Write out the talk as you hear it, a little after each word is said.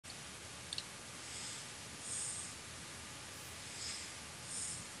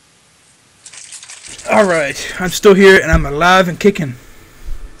Alright, I'm still here and I'm alive and kicking.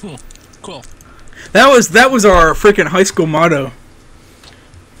 Cool. That was our freaking high school motto.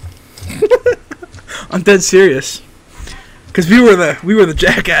 I'm dead serious. Cause we were the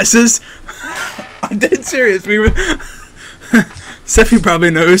jackasses. I'm dead serious. We were Sephi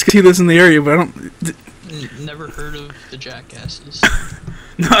probably knows because he lives in the area, but I don't. Never heard of the jackasses.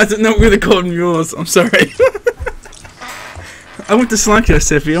 No, I didn't know we were the Golden Mules. I'm sorry. I went to Slanko,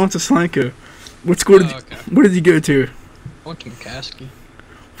 Sephi. I went to Slanko. What school did okay. Where did you go to? I went to McCaskey.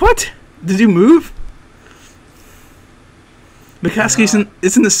 What? Did you move? McCaskey's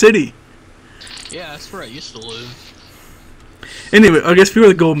it's in the city. Yeah, that's where I used to live. Anyway, I guess we were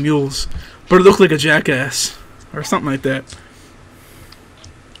the Golden Mules, but it looked like a jackass or something like that.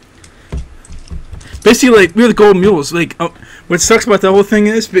 Basically, like, we were the Golden Mules. Like, what sucks about the whole thing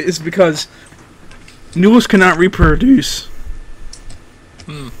is because mules cannot reproduce.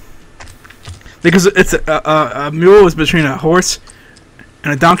 Because it's a mule is between a horse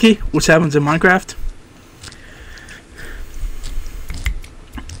and a donkey, which happens in Minecraft.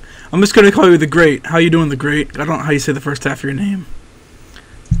 I'm just gonna call you the Great. How you doing, the Great? I don't know how you say the first half of your name.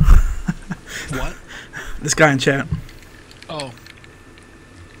 What? This guy in chat. Oh.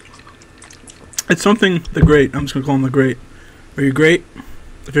 It's something the Great. I'm just gonna call him the Great. Are you great?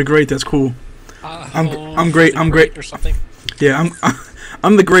 If you're great, that's cool. I'm great. I'm great. Or something. Yeah,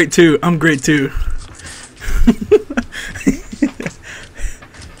 I'm the Great too. I'm great too.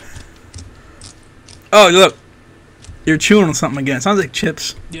 Oh, look. You're chewing on something again. It sounds like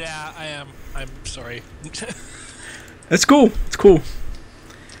chips. Yeah, I am. I'm sorry. It's cool. It's cool.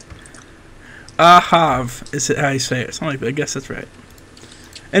 Ahav is it how you say it? Something like that. I guess that's right.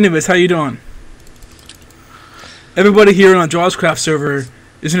 Anyways, how you doing? Everybody here on JawsCraft server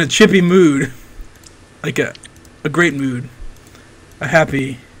is in a chippy mood. Like a great mood. A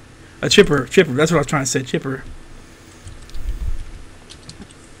happy. A chipper. Chipper. That's what I was trying to say. Chipper.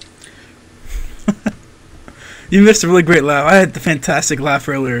 You missed a really great laugh. I had the fantastic laugh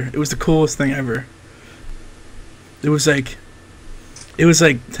earlier. It was the coolest thing ever. It was like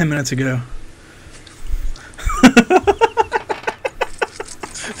 10 minutes ago.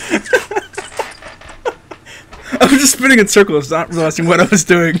 I was just spinning in circles, not realizing what I was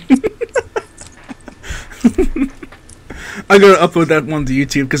doing. I gotta upload that one to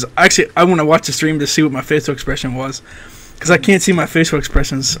YouTube because actually I want to watch the stream to see what my facial expression was, because I can't see my facial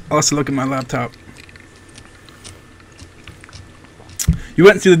expressions. I'll have to look at my laptop. You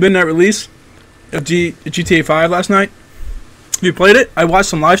went through the midnight release of GTA 5 last night? You played it? I watched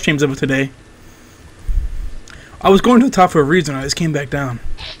some live streams of it today. I was going to the top for a reason. I just came back down.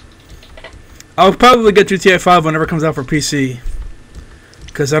 I'll probably get GTA 5 whenever it comes out for PC,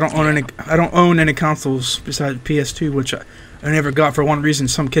 because I don't own any consoles besides PS2, which I never got for one reason.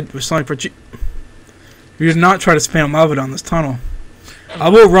 Some kid was selling for cheap. You do not try to spam lava down this tunnel. I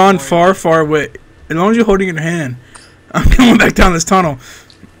will run far, far away. As long as you're holding it in your hand, I'm going back down this tunnel.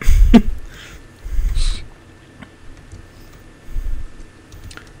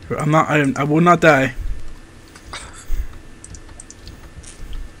 I will not die.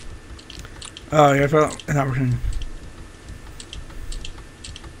 Oh, yeah, I felt an opportunity.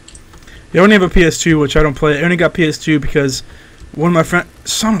 Yeah, I only have a PS2, which I don't play. I only got PS2 because one of my friends...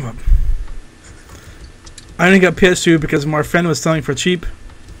 Son of a... I only got PS2 because my friend was selling for cheap,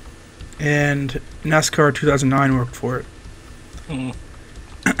 and NASCAR 2009 worked for it.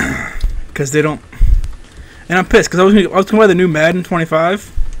 Because they don't... And I'm pissed, because I was going to buy the new Madden 25,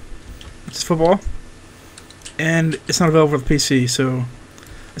 which is football, and it's not available for the PC, so...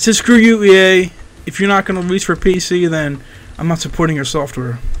 I said, screw you, EA. If you're not going to release for PC, then I'm not supporting your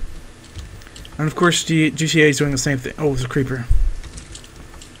software. And of course, GTA is doing the same thing. Oh, it's a creeper.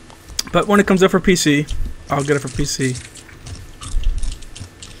 But when it comes out for PC, I'll get it for PC.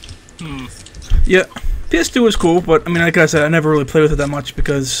 Yeah, PS2 was cool, but I mean, like I said, I never really played with it that much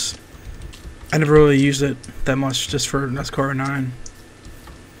because I never really used it that much just for NASCAR 9.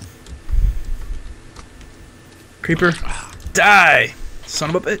 Creeper, die!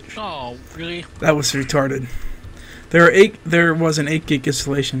 Son of a bitch. Oh, really? That was retarded. There was an 8 gig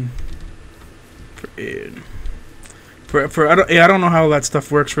installation. I don't know how that stuff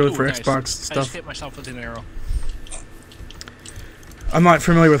works really. Ooh, for nice. Xbox stuff. I just hit myself with an arrow. I'm not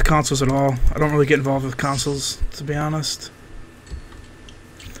familiar with consoles at all. I don't really get involved with consoles, to be honest.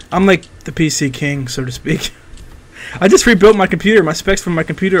 I'm like the PC king, so to speak. I just rebuilt my computer. My specs for my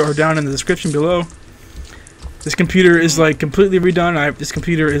computer are down in the description below. This computer is like completely redone. This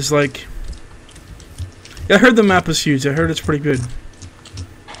computer is like... Yeah, I heard the map is huge. I heard it's pretty good.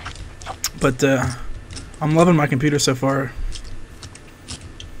 But I'm loving my computer so far.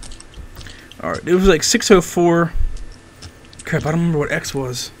 Alright, it was like 604. Crap, I don't remember what X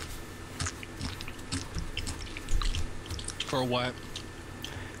was. For what?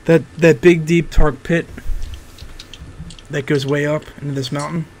 That big deep dark pit that goes way up into this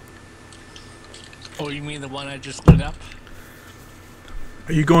mountain. Oh, you mean the one I just lit up?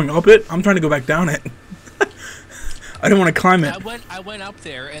 Are you going up it? I'm trying to go back down it. I don't want to climb it. I went up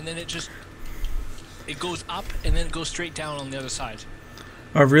there, and then it goes up, and then it goes straight down on the other side.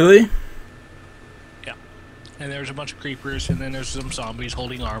 Oh, really? Yeah. And there's a bunch of creepers, and then there's some zombies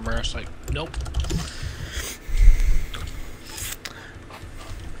holding armor. It's like, nope.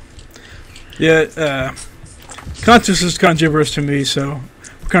 Yeah, conscious is kind of gibberish to me, so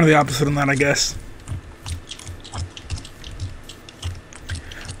we're kind of the opposite on that, I guess.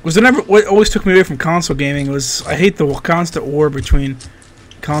 What always took me away from console gaming was I hate the constant war between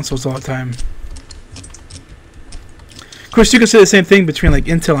consoles all the time. Of course, you can say the same thing between like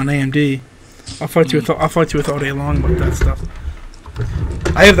Intel and AMD. I'll fight you with all day long about that stuff.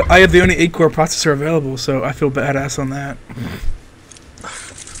 I have the only 8-core processor available, so I feel badass on that.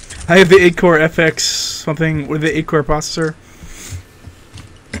 I have the 8-core FX something with the 8-core processor.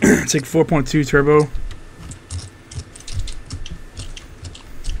 It's like 4.2 turbo.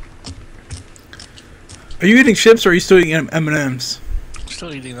 Are you eating chips or are you still eating M&Ms?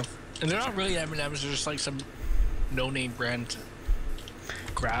 Still eating them. And they're not really M&Ms, they're just like some no-name brand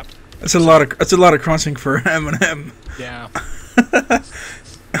crap. That's a lot of crunching for M&M. Yeah. At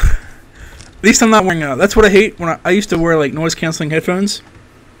least I'm not wearing that's what I hate when I used to wear like noise canceling headphones.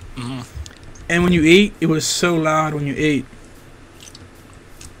 Mm-hmm. And when you ate, it was so loud when you ate.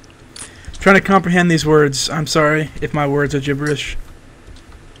 Trying to comprehend these words. I'm sorry if my words are gibberish.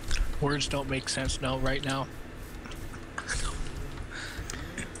 Words don't make sense right now.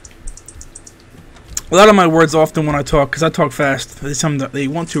 A lot of my words often when I talk, because I talk fast, they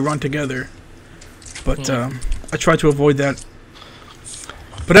want to run together. But I try to avoid that.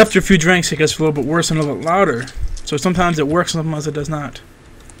 But after a few drinks, it gets a little bit worse and a little louder. So sometimes it works, sometimes it does not.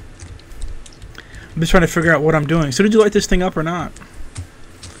 I'm just trying to figure out what I'm doing. So did you light this thing up or not?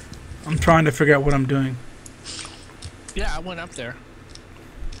 I'm trying to figure out what I'm doing. Yeah, I went up there.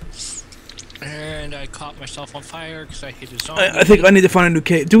 And I caught myself on fire because I hit a zombie. I think I need to find a new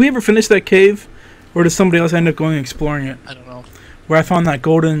cave. Do we ever finish that cave? Or does somebody else end up going and exploring it? I don't know. Where I found that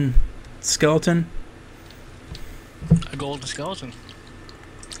golden skeleton. A golden skeleton.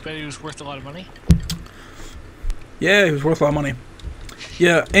 Bet he was worth a lot of money. Yeah, it was worth a lot of money.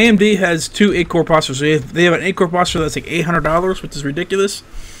 Yeah, AMD has two 8-core processors. They have an 8-core processor that's like $800, which is ridiculous.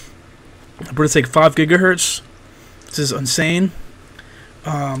 But it's like 5 gigahertz. This is insane.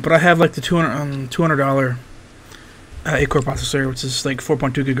 But I have like the $200 8-core processor, which is like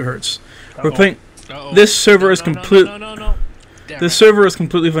 4.2 gigahertz. We're playing. This server is complete. No. This server is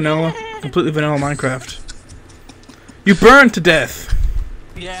completely vanilla Minecraft. You burned to death.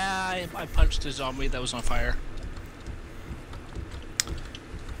 Yeah, I punched a zombie that was on fire.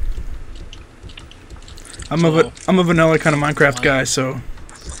 I'm a vanilla kind of Minecraft guy, so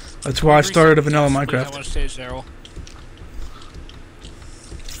that's why I started a vanilla Minecraft. I want to stay zero.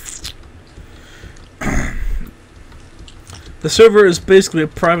 The server is basically a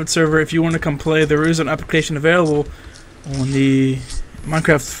private server. If you want to come play, there is an application available on the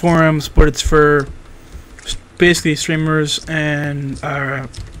Minecraft forums, but it's for basically streamers and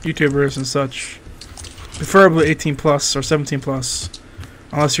YouTubers and such. Preferably 18 plus or 17 plus,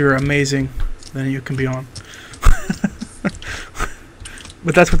 unless you're amazing, then you can be on.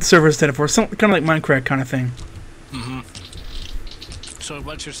 But that's what the server is intended for. Some kind of like Minecraft kind of thing. Mm-hmm. So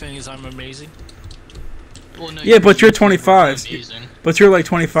what you're saying is I'm amazing? Well, no, yeah, but you're 25. Amazing. But you're like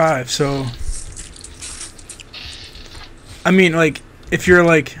 25, so I mean, like, if you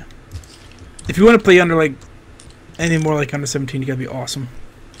want to play under like any more like under 17, you gotta be awesome.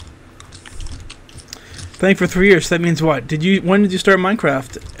 Playing for 3 years. That means what? When did you start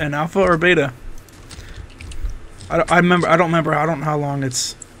Minecraft? An alpha or beta? I don't remember how long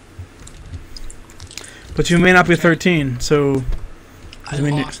it's. But you may not be 13, so. I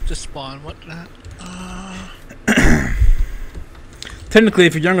lost the spawn. What? Technically,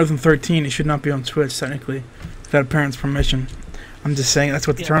 if you're younger than 13, you should not be on Twitch. Technically, without a parent's permission. I'm just saying that's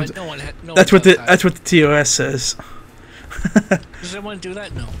what the terms. That's what the TOS says. Does anyone do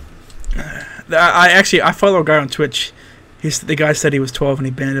that? No. I follow a guy on Twitch. The guy said he was 12 and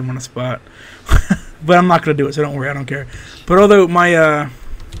he banned him on the spot. But I'm not gonna do it, so don't worry. I don't care. But although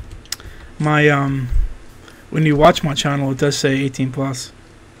when you watch my channel, it does say 18 plus.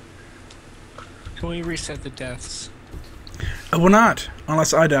 Can we reset the deaths? I will not,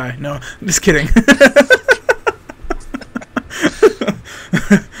 unless I die. No, I'm just kidding.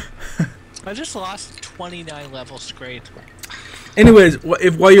 I I just lost 29 levels straight. Anyways,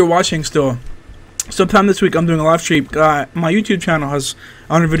 while you're watching still, sometime this week I'm doing a live stream. My YouTube channel has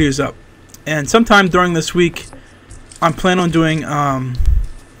 100 videos up, and sometime during this week, I'm planning on doing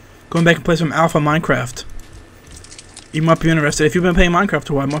going back and play some alpha Minecraft. You might be interested. If you've been playing Minecraft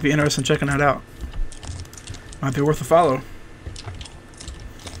a while, you might be interested in checking that out. Might be worth a follow.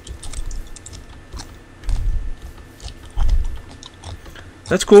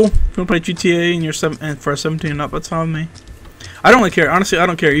 That's cool. If you want to play GTA and you're for 17 and up, that's fine with me. I don't really care. Honestly, I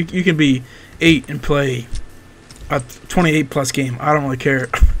don't care. You can be 8 and play a 28 plus game. I don't really care.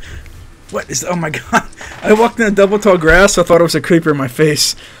 What is? Oh my god! I walked in a double tall grass. I thought it was a creeper in my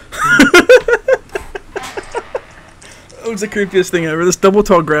face. It was the creepiest thing ever. This double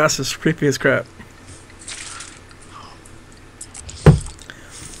tall grass is creepy as crap.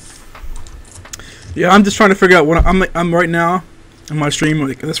 Yeah, I'm just trying to figure out what I'm right now in my stream.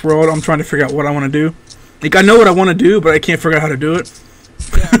 Like this world, I'm trying to figure out what I want to do. Like I know what I want to do, but I can't figure out how to do it.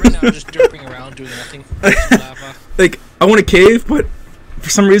 Yeah, right now I'm just derping around doing nothing. Like I want a cave, but for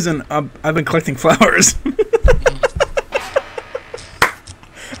some reason I've been collecting flowers.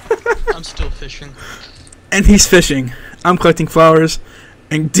 I'm still fishing. And he's fishing. I'm collecting flowers,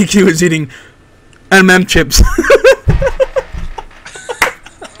 and DQ is eating M&M chips.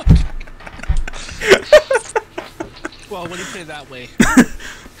 Well, when you put it that way.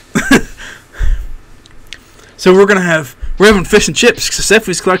 So we're having fish and chips. Because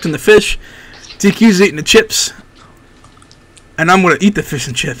Stephanie's collecting the fish, DQ's eating the chips, and I'm gonna eat the fish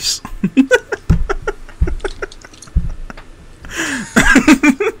and chips.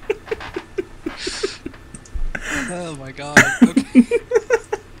 Oh my god. Okay.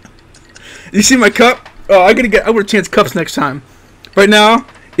 You see my cup? Oh, I'm gonna chance cups next time. Right now,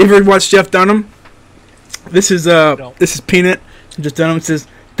 you ever watch Jeff Dunham? This is Peanut. Jeff Dunham says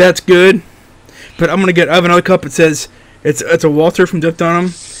that's good, but I have another cup. It says it's a Walter from Jeff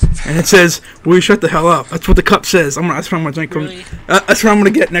Dunham, and it says "Will you shut the hell up?" That's what the cup says. That's what I'm gonna drink. Really? That's what I'm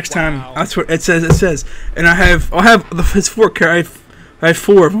gonna get next time. That's what it says. It says, and I'll have his fork. I have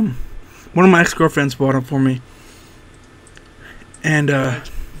 4 of them. One of my ex-girlfriends bought them for me. And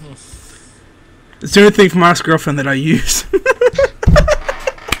it's the only thing from my ex-girlfriend that I use.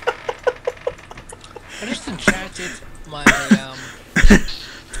 I just enchanted my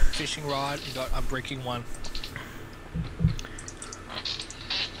fishing rod and got a breaking one.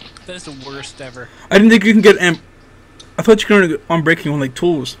 That is the worst ever. I didn't think you can get I thought you could get on breaking on like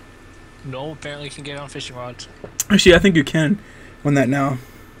tools. No, apparently you can get on fishing rods. Actually, I think you can on that now.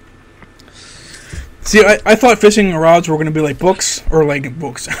 See, I thought fishing rods were going to be like books, or like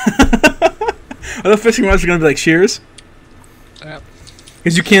books. I thought fishing rods were going to be like shears. Yep.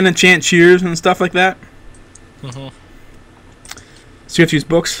 Because you can enchant shears and stuff like that. Mm-hmm. So you have to use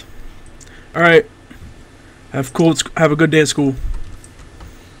books. Alright. Have a good day at school.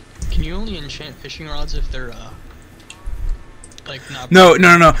 Can you only enchant fishing rods if they're, like, not... No.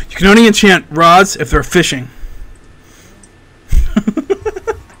 You can only enchant rods if they're fishing.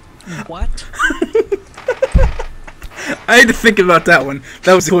 What? I had to think about that one.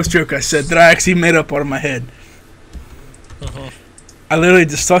 That was the coolest joke I said that I actually made up out of my head. I literally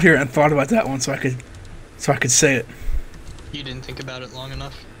just sat here and thought about that one so I could say it. You didn't think about it long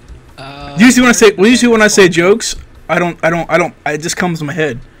enough? Usually when I say jokes, it just comes to my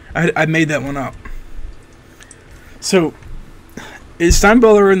head. I made that one up. So, is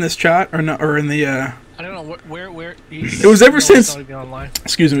Steinbeller in this chat or not, or in the I don't know where it was ever since.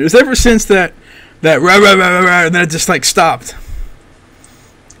 Excuse me. It was ever since that rah, rah, rah, rah, rah, and then it just like stopped,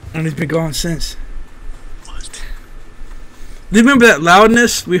 and he's been gone since. What? Do you remember that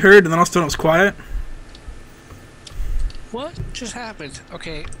loudness we heard, and then all of a sudden it was quiet? What just happened?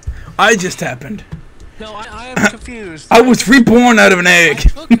 Okay. I just happened. No, I am confused. I was reborn out of an egg. I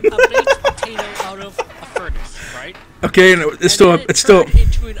took a baked potato out of a furnace, right? Okay, and it's still turned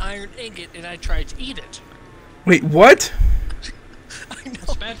into an iron ingot, and I tried to eat it. Wait, what? I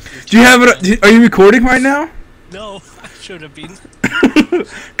know. Do you have it? Are you recording right now? No, I should have been.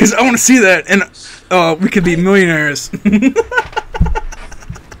 Because I want to see that, and we could be millionaires.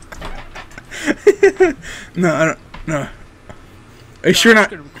 No, I don't. No. Are you sure not?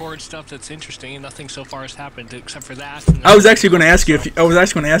 I'm going to record stuff that's interesting, and nothing so far has happened except for that. I was actually going to ask you if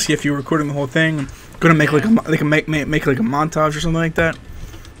you were recording the whole thing and going to make like a montage or something like that,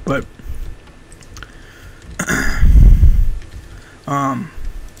 but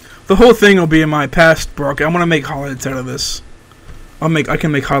the whole thing will be in my past broadcast. I'm going to make highlights out of this. I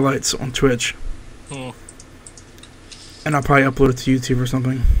can make highlights on Twitch, and I'll probably upload it to YouTube or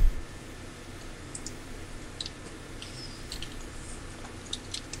something.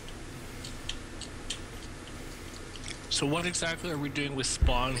 So what exactly are we doing with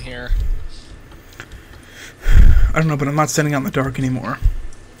spawn here? I don't know, but I'm not standing out in the dark anymore.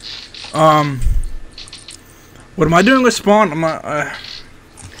 What am I doing with spawn? I'm not.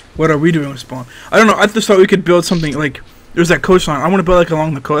 What are we doing with spawn? I don't know. I just thought we could build something like there's that coastline. I want to build like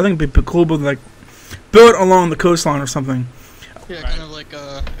along the coast. I think it'd be cool, but like build along the coastline or something. Yeah, kind of like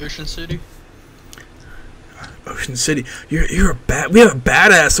Ocean City. Ocean City. You're a bad. We have a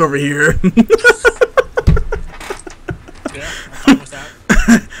badass over here. Yeah, I'm fine with that.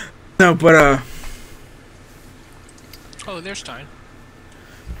 No, but Oh, there's Stein.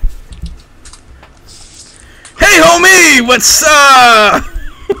 hey, homie, what's up?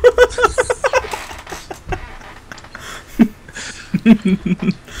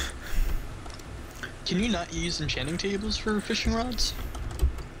 Can you not use enchanting tables for fishing rods?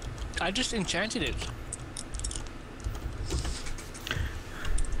 I just enchanted it.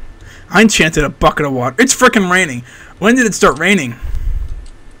 I enchanted a bucket of water. It's freaking raining. When did it start raining?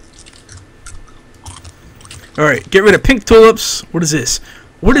 Alright, get rid of pink tulips. What is this?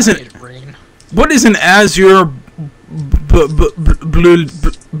 What is it? Rain. What is an azure blue? I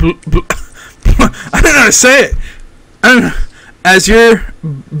don't know how to say it. I don't know. Azure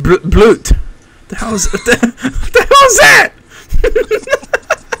blute. The hell is what the hell is that?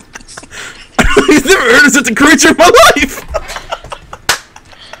 I've never heard of such a creature in my life.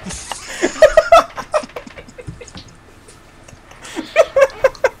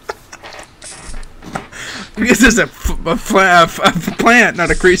 I guess it's a plant, not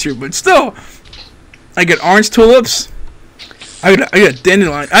a creature, but still. I get orange tulips. I got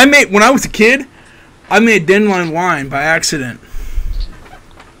dandelion. When I was a kid, I made dandelion wine by accident.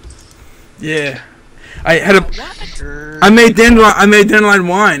 Yeah, I made dandelion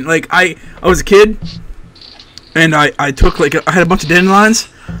wine. Like I was a kid, and I took I had a bunch of dandelions.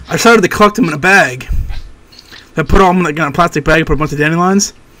 I started to collect them in a bag. I put all them in a plastic bag. Put a bunch of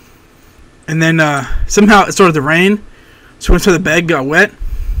dandelions. And then somehow it started to rain, so inside the bag got wet.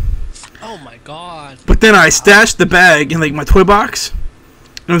 Oh my god! But then I stashed the bag in like my toy box,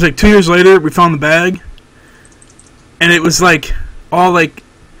 and it was like 2 years later we found the bag, and it was like all like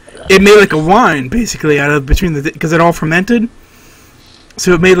it made like a wine basically out of because it all fermented,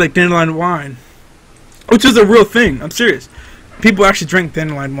 so it made like dandelion wine, which is a real thing. I'm serious. People actually drink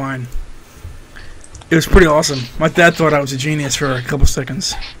dandelion wine. It was pretty awesome. My dad thought I was a genius for a couple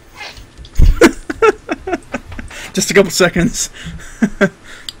seconds. Just a couple seconds.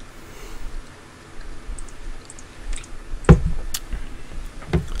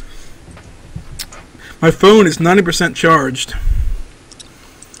 My phone is 90% charged.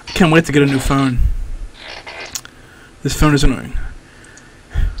 Can't wait to get a new phone. This phone is annoying.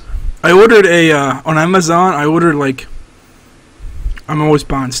 I ordered on Amazon. I ordered I'm always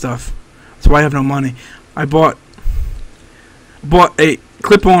buying stuff. That's why I have no money. I bought a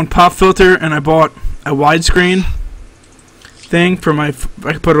clip-on pop filter, and I bought a widescreen thing for I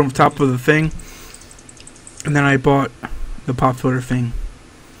could put it on top of the thing, and then I bought the pop filter thing.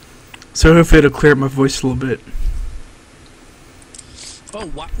 So hopefully it'll clear up my voice a little bit. Oh,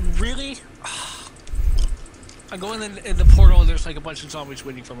 what? Really? I go in the portal and there's like a bunch of zombies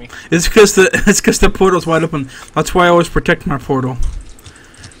waiting for me. It's because the portal's wide open. That's why I always protect my portal.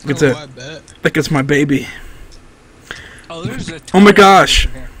 I bet. Like it's my baby. Oh, there's a Oh my gosh.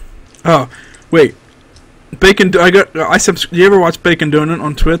 Oh, wait. Bacon. Do you ever watch Bacon Donut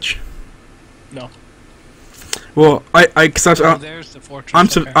on Twitch? No. Well, there's the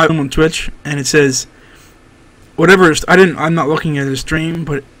fortress. I'm on Twitch, and it says whatever. I'm not looking at his stream,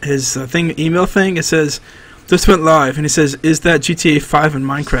 but his email thing. It says just went live, and it says, "Is that GTA 5 in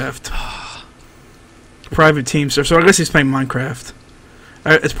Minecraft?" Private team, so I guess he's playing Minecraft.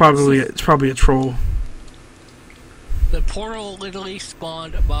 It's probably a troll. The portal literally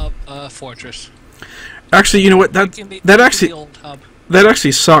spawned above a fortress. Actually, you know what? That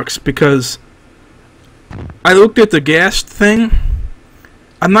actually sucks because I looked at the gas thing.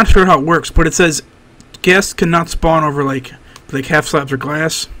 I'm not sure how it works, but it says gas cannot spawn over like half slabs or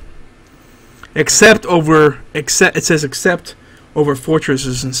glass, except over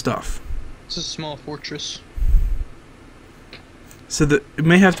fortresses and stuff. It's a small fortress. So it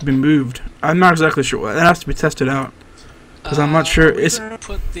may have to be moved. I'm not exactly sure. It has to be tested out. Because I'm not sure. It's gonna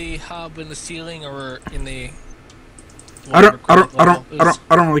put the hub in the ceiling or in the. I don't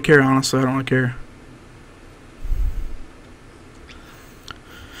really care. Honestly, I don't really care.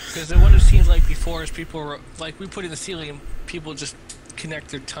 Because what it seems like before is people were like we put in the ceiling and people just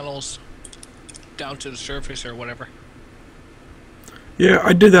connect their tunnels down to the surface or whatever. Yeah,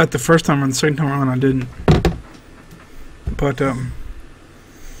 I did that the first time, and the second time around I didn't. But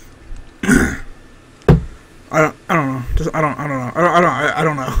I don't know. Just, I don't know. I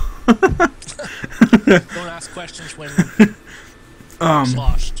don't know. Don't ask questions when it's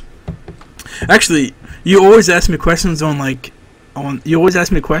lost. Actually, you always ask me questions on you always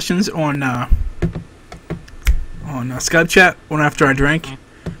ask me questions on Skype chat when after I drink.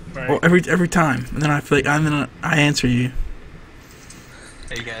 Right. Well, every time, and then I feel like I answer you.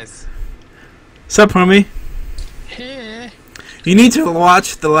 Hey guys. Sup, homie? Hey. You need to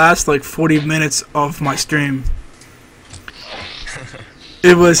watch the last 40 minutes of my stream.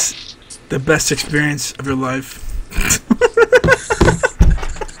 It was the best experience of your life.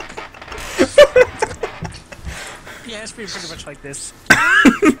 Yeah, it's pretty much like this.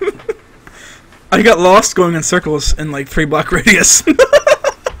 I got lost going in circles in 3 block radius.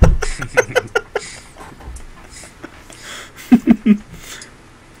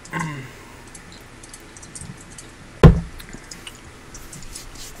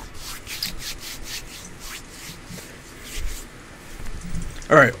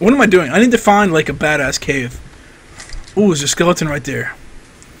 Alright, what am I doing? I need to find a badass cave. Ooh, there's a skeleton right there.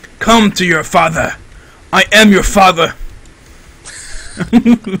 Come to your father. I am your father.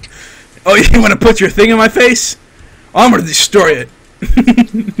 Oh, you want to put your thing in my face? I'm gonna destroy it.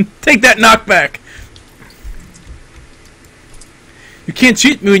 Take that knockback. You can't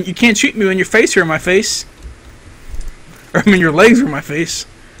shoot me when your face are in my face. Or I mean your legs are in my face.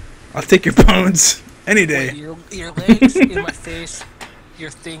 I'll take your bones any day. Wait, your legs in my face. Your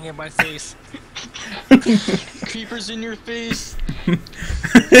thing in my face. Creepers in your face.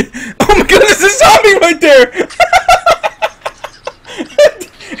 Oh my god, there's a zombie right there!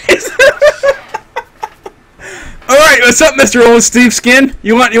 Alright, what's up, Mr. Old Steve Skin?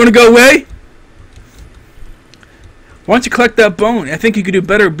 You want to go away? Why don't you collect that bone? I think you could do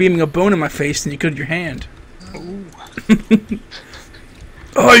better beaming a bone in my face than you could your hand.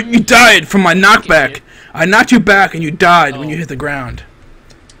 Oh, you died from my knockback. I knocked you back and you died when you hit the ground.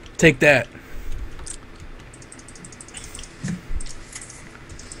 Take that.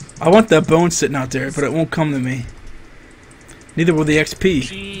 I want that bone sitting out there, but it won't come to me. Neither will the XP.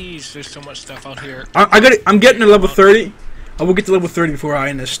 Jeez, there's so much stuff out here. I'm getting to level 30. I will get to level 30 before I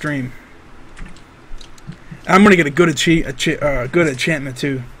end this stream. I'm gonna get a good good enchantment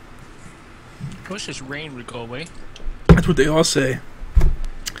too. I wish this rain would go away. That's what they all say.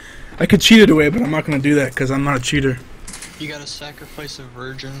 I could cheat it away, but I'm not gonna do that because I'm not a cheater. You gotta sacrifice a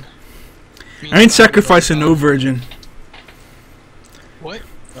virgin. I ain't sacrificing no virgin. What?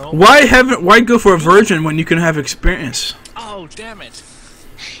 No. Why go for a virgin when you can have experience? Oh, damn it.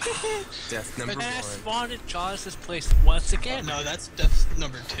 Death number And I 1. spawned at Jaws' place once again. No, that's death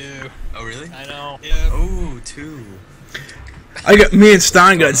number 2. Oh really? I know. Yeah. Oh, 2. Me and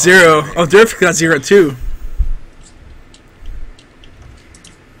Stein got 0. Oh, Durf got 0 too.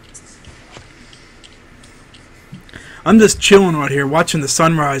 I'm just chilling right here, watching the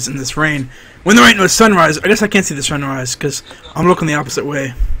sunrise in this rain. When there ain't no sunrise, I guess I can't see the sunrise because I'm looking the opposite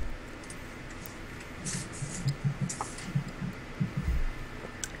way.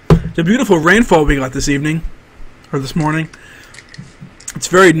 The beautiful rainfall we got this evening, or this morning, it's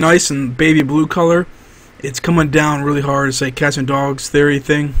very nice and baby blue color. It's coming down really hard. It's like cats and dogs theory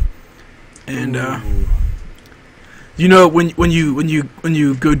thing, and you know when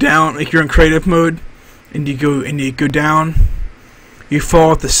you go down, like you're in creative mode, and you go down, you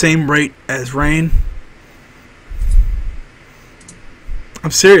fall at the same rate as rain.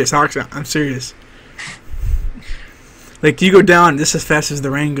 I'm serious, Alex. I'm serious. Like, you go down just as fast as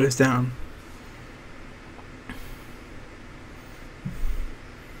the rain goes down.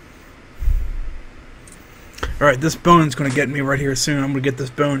 Alright, this bone's going to get me right here soon. I'm going to get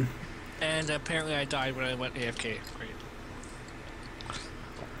this bone. And apparently I died when I went AFK. Great.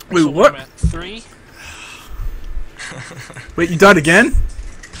 Wait, So what? I'm at 3. Wait, you died again?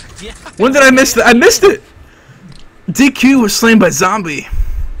 Yeah. When did I miss that? I missed it! DQ was slain by zombie.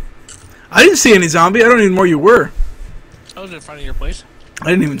 I didn't see any zombie. I don't even know where you were. I was in front of your place. I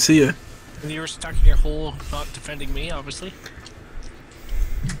didn't even see you. And you were stuck in your hole, not defending me, obviously.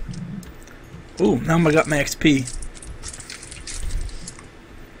 Ooh, now I got my XP.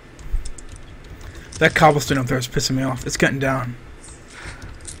 That cobblestone up there is pissing me off. It's getting down.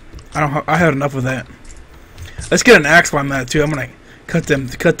 I had enough of that. Let's get an axe while I'm at it too. I'm gonna cut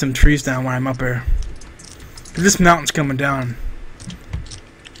them trees down while I'm up there. This mountain's coming down.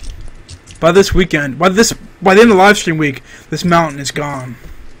 By this weekend, by the end of the live stream week, this mountain is gone.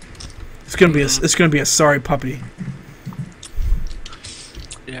 It's gonna be a sorry puppy.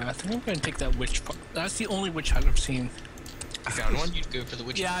 Yeah, I think I'm gonna take that witch. That's the only witch hut I've seen. You found one? You'd go for the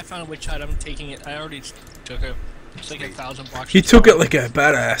witch. Yeah, I found a witch hut. I'm taking it. I already took it. It's like 1,000 blocks. He took it like a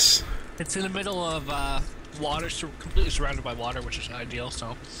badass. It's in the middle of water, completely surrounded by water, which is ideal.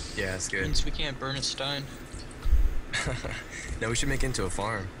 So. Yeah, it's good. Means we can't burn a stein. No, we should make it into a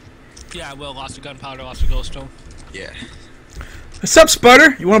farm. Yeah, well, lots of gunpowder, lots of glowstone. Yeah. What's up,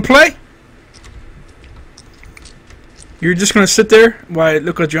 Spider? You want to play? You're just gonna sit there while I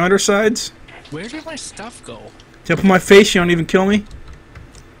look at your undersides? Where did my stuff go? Jump on my face, you don't even kill me?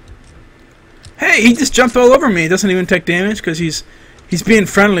 Hey, he just jumped all over me. He doesn't even take damage because he's being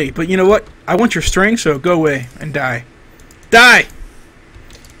friendly. But you know what? I want your string, so go away and die. Die!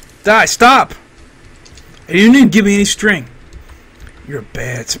 Die, stop! You didn't even give me any string. You're a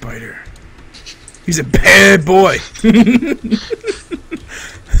bad spider. He's a bad boy.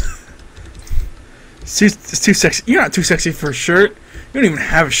 It's too sexy. You're not too sexy for a shirt. You don't even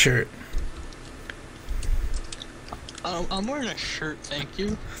have a shirt. I'm wearing a shirt, thank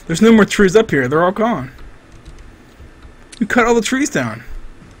you. There's no more trees up here. They're all gone. You cut all the trees down.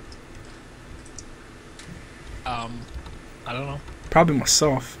 I don't know. Probably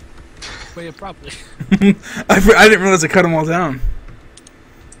myself. Well, yeah, probably. I didn't realize I cut them all down.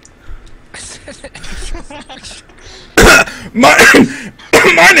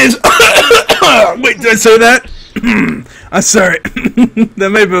 Mine is... Wait, did I say that? I'm sorry. That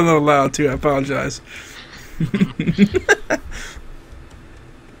may have been a little loud, too. I apologize.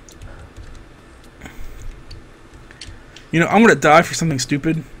 You know, I'm going to die for something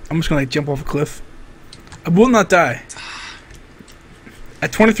stupid. I'm just going to jump off a cliff. I will not die.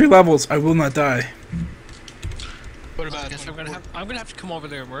 At 23 levels, I will not die. What about? I guess I'm gonna have to come over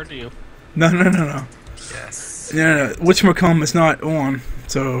there and murder you. No. Yes. No. Whatchamacallit is not on,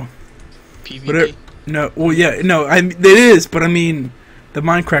 so... PvP? Whatever. No, well, yeah, no, it is, but I mean, the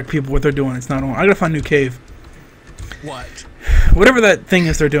Minecraft people, what they're doing, it's not on. I gotta find a new cave. What? Whatever that thing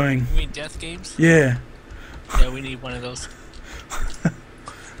is they're doing. You mean death games? Yeah. Yeah, we need one of those.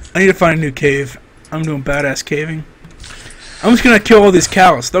 I need to find a new cave. I'm doing badass caving. I'm just gonna kill all these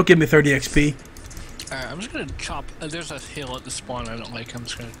cows. They'll give me 30 XP. Alright, I'm just gonna chop. There's a hill at the spawn I don't like. I'm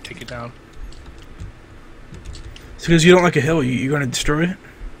just gonna take it down. It's because you don't like a hill. You're gonna destroy it?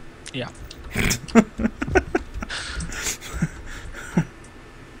 Yeah.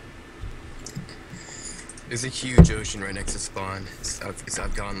 There's a huge ocean right next to spawn.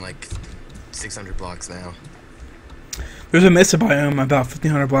 I've gone like 600 blocks now. There's a mesa biome about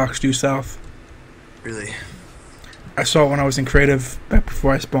 1,500 blocks due south. Really? I saw it when I was in creative back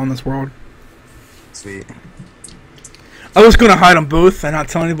before I spawned this world. Sweet. I was gonna hide them both and not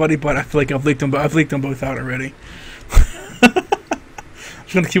tell anybody, but I feel like I've leaked them both out already. I'm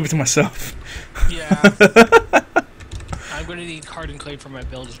gonna keep it to myself. Yeah. I'm gonna need hardened clay for my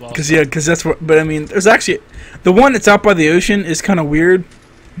build as well. Because that's what. But I mean, there's actually the one that's out by the ocean is kind of weird.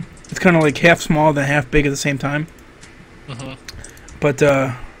 It's kind of like half small then half big at the same time. Mm-hmm. But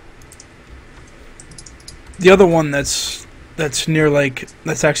the other one that's near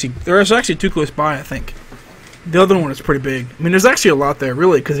there's actually too close by. I think the other one is pretty big. I mean, there's actually a lot there,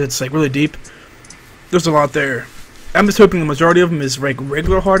 really, because it's like really deep. There's a lot there. I'm just hoping the majority of them is like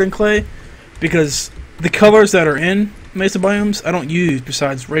regular hardened clay, because the colors that are in mesa biomes I don't use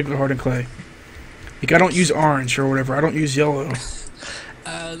besides regular hardened clay. Like I don't use orange or whatever. I don't use yellow.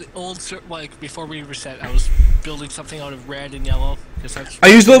 The old before we reset, I was building something out of red and yellow. I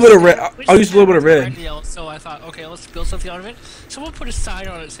used a little bit of red. I'll use a little bit of red. And yellow, so I thought, okay, let's build something out of it. Someone put a sign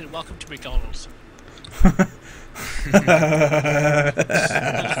on it that said, "Welcome to McDonald's." I'm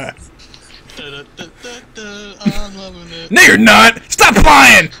loving it. No, you're not. Stop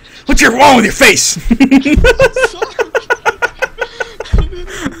lying. What's wrong with your face?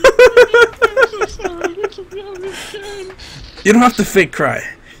 You don't have to fake cry.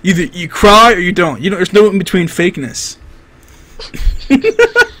 Either you cry or you don't. There's no in between fakeness. You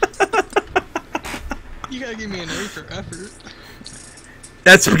gotta give me an A for effort.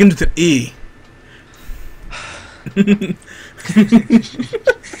 That begins with an E. So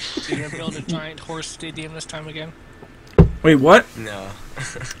you're gonna build a giant horse stadium this time again? Wait, what? No.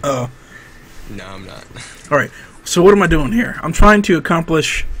 Oh. No, I'm not. Alright, so what am I doing here? I'm trying to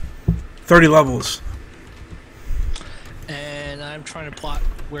accomplish 30 levels. And I'm trying to plot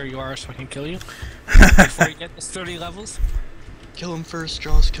where you are so I can kill you. Before you get this 30 levels. Kill him first,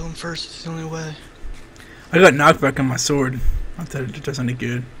 Jaws. Kill him first. It's the only way. I got knockback on my sword. Not that it does any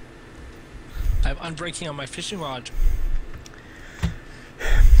good. I have unbreaking on my fishing rod.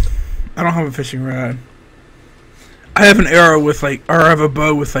 I don't have a fishing rod. I have an arrow with or I have a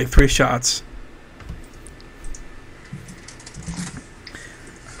bow with 3 shots.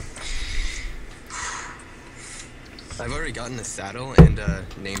 I've already gotten a saddle and a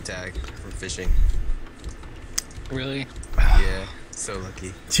name tag from fishing. Really? Yeah. So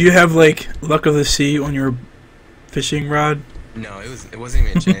lucky. Do you have like luck of the sea on your fishing rod? No, it wasn't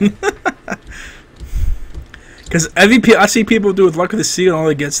even enchanted. Because I see people do with luck of the sea and all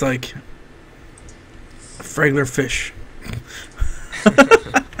it gets like regular fish.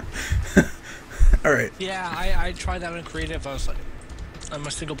 All right. Yeah, I tried that on creative. I was like, I'm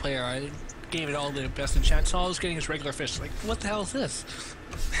a single player. I gave it all the best enchants. All I was getting is regular fish. Like, what the hell is this?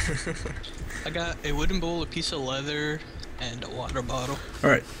 I got a wooden bowl, a piece of leather, and a water bottle. All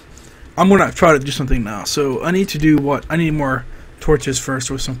right. I'm gonna try to do something now. So I need to do what? I need more torches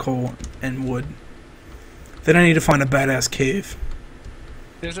first with some coal and wood. Then I need to find a badass cave.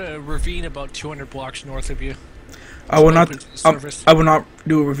 There's a ravine about 200 blocks north of you. I will not. Surface. I will not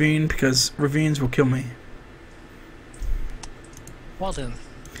do a ravine because ravines will kill me. Well then,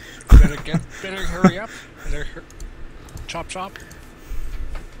 better hurry up. Chop.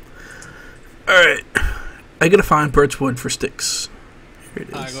 All right. I gotta find birch wood for sticks. Here it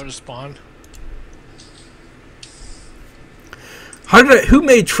is. I go to spawn. Who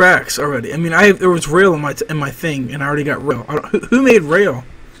made tracks already? I mean, there was rail in my thing, and I already got rail. Who made rail?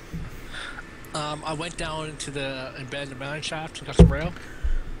 I went down into the embedded mine shaft and got some rail.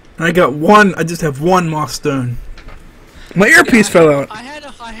 And I got one. I just have one moss stone. My earpiece fell out. I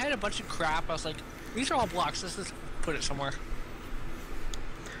had a bunch of crap. I was like, these are all blocks. Let's just put it somewhere.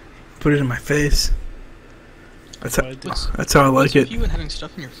 Put it in my face. That's how I like What's with it. you and having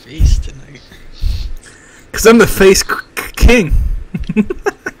stuff in your face tonight? Cause I'm the face king.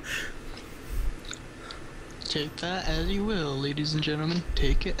 Take that as you will, ladies and gentlemen.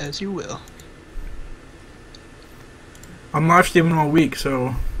 Take it as you will. I'm live streaming all week,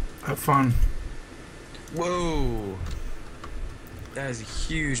 so have fun. Whoa! That is a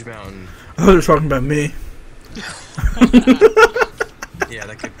huge mountain. I thought you were talking about me. Yeah,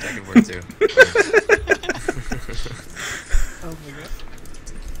 that could work too. Oh my god.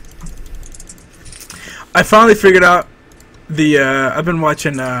 I finally figured out the. I've been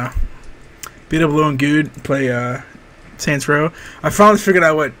watching BWO and Good play Saints Row. I finally figured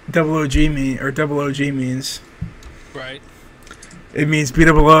out what OG means. Right. It means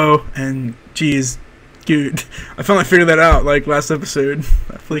BWO and G is Good. I finally figured that out like last episode.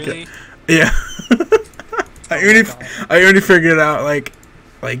 Really? Yeah. I already figured it out like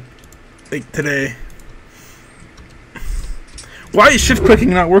today. Why is shift clicking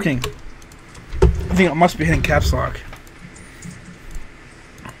not working? I think it must be hitting caps lock.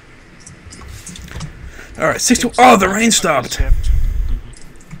 Alright, 60. Oh, the rain stopped.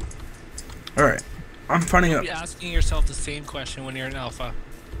 Alright, I'm finding out. You're asking yourself the same question when you're in alpha.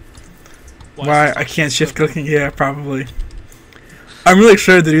 Why I can't shift clicking? Yeah, probably. I'm really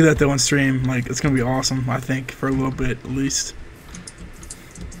excited to do that though on stream. Like, it's gonna be awesome, I think, for a little bit at least.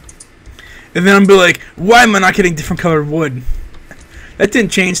 And then I'm be like, why am I not getting different colored wood? That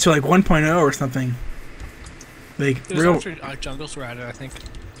didn't change to like 1.0 or something. Like It was after Jungles were added, I think.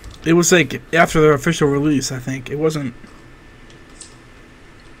 It was like after the official release, I think. It wasn't.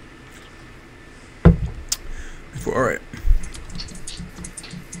 Alright.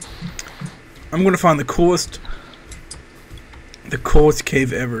 I'm gonna find the coolest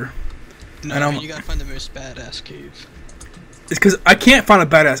cave ever. No, and you gotta find the most badass cave. It's because I can't find a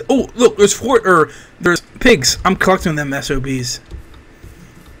badass. Oh, look, there's pigs. I'm collecting them SOBs.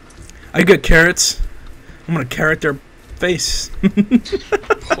 I got carrots. I'm gonna carrot their face.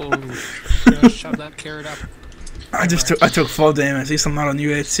 Oh, shove that carrot up. I took full damage. At least I'm not on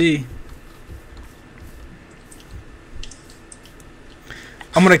UHC.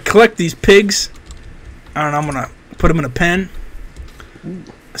 I'm gonna collect these pigs, and I'm gonna put them in a pen,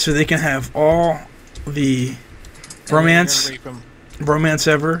 so they can have all the romance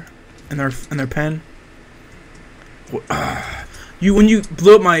ever in their pen. When you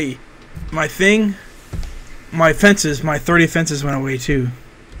blew up my thing, my 30 fences went away too.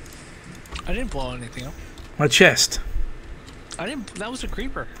 I didn't blow anything up. My chest. That was a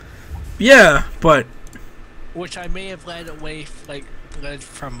creeper. Yeah, but. Which I may have led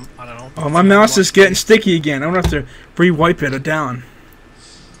from, I don't know. Oh, my mouse is getting sticky again. I'm gonna have to re-wipe it down.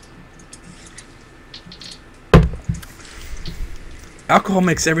 Alcohol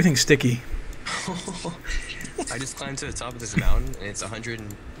makes everything sticky. I just climbed to the top of this mountain, and it's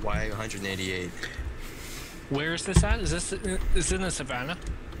 188. Where is this at? Is this in the savannah?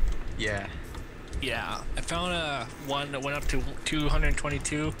 Yeah. Yeah, I found one that went up to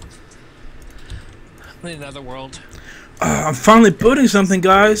 222. In another world. I'm finally building something,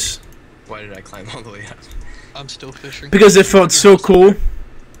 guys. Why did I climb all the way up? I'm still fishing. Because it felt so cool.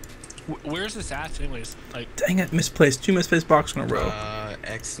 Where's this at, anyways? Like, dang it, misplaced. 2 misplaced blocks in a row.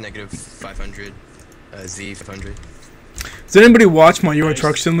 X -500, Z 500. Does anybody watch my Euro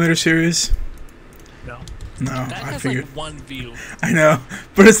Truck Simulator series? No. No, That I has figured. like 1 view. I know,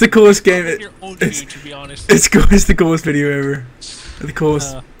 but it's the coolest game. It's your own view, to be honest. It's cool. It's the coolest video ever. The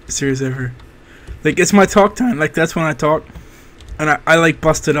coolest series ever. Like, it's my talk time. Like, that's when I talk. And I like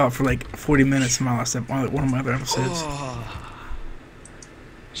busted up for like 40 minutes in my last one of my other episodes. Oh.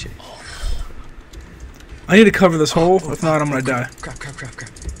 Shit. I need to cover this hole. If not, I'm gonna die. Crap.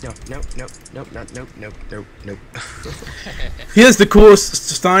 Nope. He has the coolest.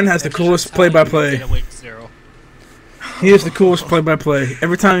 Stein has the coolest play-by-play. He has the coolest play-by-play.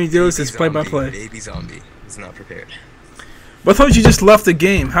 Every time he does, it's play-by-play. Baby zombie is not prepared. But I thought you just left the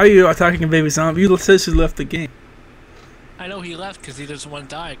game. How are you attacking a baby zombie? You said you left the game. I know he left because he doesn't want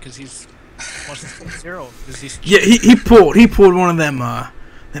to die because he's wants to 0. Yeah, he pulled one of them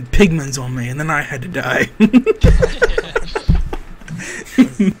pigments on me, and then I had to die.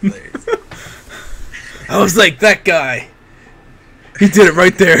 I was like, that guy. He did it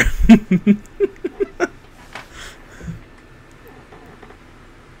right there.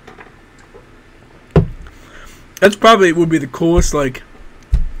 That's probably would be the coolest, like,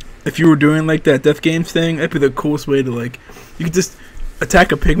 if you were doing like that Death Games thing, that'd be the coolest way to, like, you could just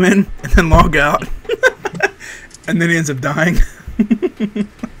attack a pigman and then log out. And then he ends up dying.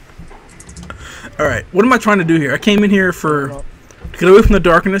 Alright, what am I trying to do here? I came in here to get away from the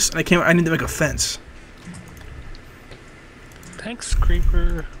darkness, and I need to make a fence. Thanks,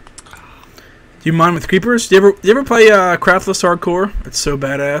 creeper. Do you mind with creepers? Do you ever play Craftless Hardcore? It's so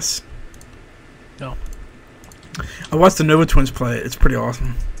badass. No. I watched the Nova Twins play it. It's pretty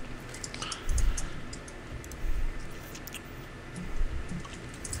awesome.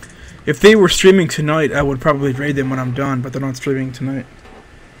 If they were streaming tonight, I would probably raid them when I'm done, but they're not streaming tonight.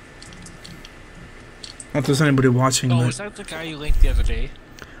 Not if there's anybody watching. Oh, is that the guy you linked the other day?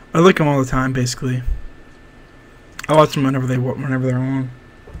 I like them all the time, basically. I watch them whenever they're on.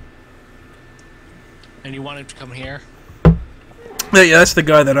 And you want him to come here? Yeah, that's the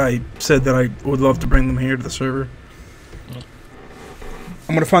guy that I said that I would love to bring them here to the server. Mm.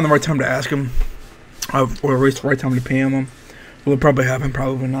 I'm gonna find the right time to ask him, or the right time to PM him. Will it probably happen?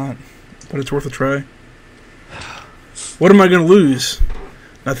 Probably not, but it's worth a try. What am I gonna lose?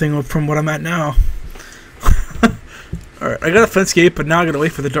 Nothing from what I'm at now. All right, I got a fence gate, but now I gotta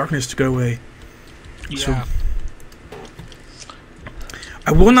wait for the darkness to go away. Yeah. So,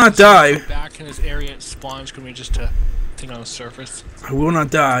 I will not die. Back in this area, it spawns gonna be just a thing on the surface. I will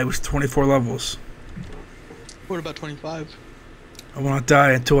not die with 24 levels. What about 25? I will not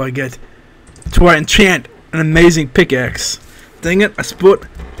die until I enchant an amazing pickaxe. Dang it, I split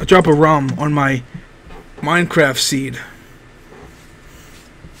a drop of rum on my Minecraft seed.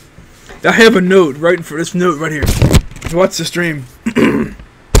 I have a note right for this note right here. Watch the stream.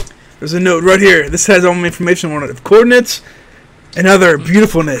 There's a note right here. This has all my information on it. Coordinates and other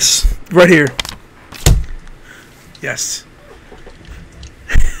beautifulness. Right here. Yes.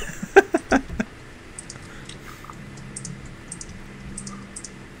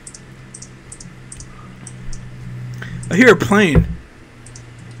 I hear a plane.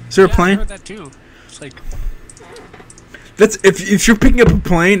 Is there a plane? I heard that too. It's like that's if you're picking up a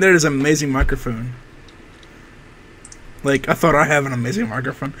plane, that is an amazing microphone. Like, I thought I have an amazing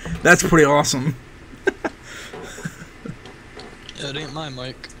microphone. That's pretty awesome. Yeah, it ain't my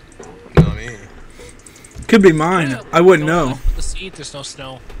mic. Not me. Could be mine. I wouldn't know. The seat, there's no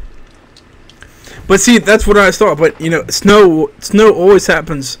snow. But see, that's what I thought. But you know, snow always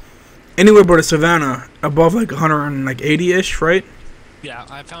happens anywhere but a savanna above like 180-ish, right? Yeah,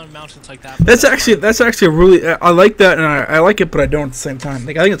 I found mountains like that. That's actually a really I like that, and I like it, but I don't at the same time.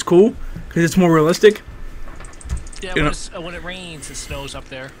 Like, I think it's cool because it's more realistic. Yeah, when it rains, it snows up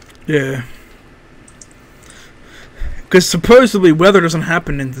there. Yeah. Because supposedly weather doesn't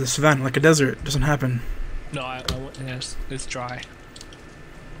happen in the savannah, like a desert. It doesn't happen. No, it's dry.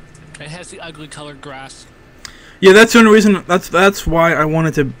 It has the ugly colored grass. Yeah, that's the only reason. That's why I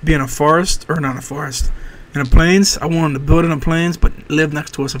wanted to be in a forest, or not a forest, in a plains. I wanted to build in a plains, but live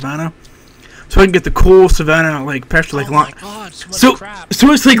next to a savannah, so I can get the cool savannah like pasture, like my god, so much crap.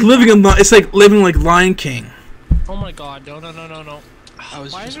 So it's like living in like Lion King. Oh my god, no.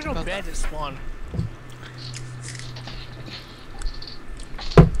 Why is there no bed at spawn?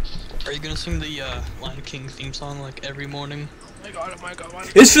 Are you gonna sing the Lion King theme song like every morning? Oh my god.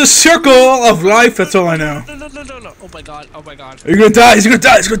 It's the circle of life, that's all I know. No. Oh my god. Are you gonna die? He's gonna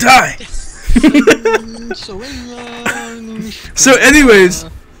die! So anyways,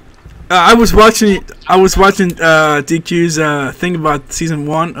 I was watching DQ's thing about season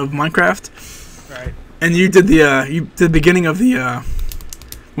 1 of Minecraft. Right. And you did the beginning of the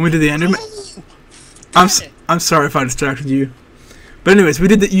when we did the Enderman. I'm sorry if I distracted you. But anyways, we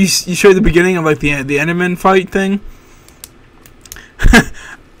did the you showed the beginning of like the Enderman fight thing.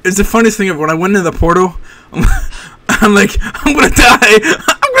 It's the funniest thing ever. When I went into the portal, I'm like, I'm gonna die.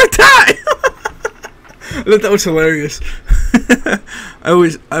 I'm gonna die. I thought that was hilarious.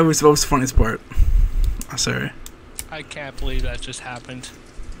 that was the funniest part. I'm sorry. I can't believe that just happened.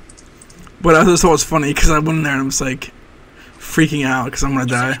 But I just thought it was funny because I went in there and I was like freaking out because I'm gonna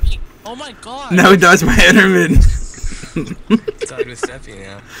die. Oh my god! Now he dies by Enderman. Died with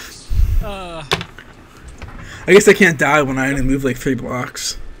Steffi now. I guess I can't die when I only move like 3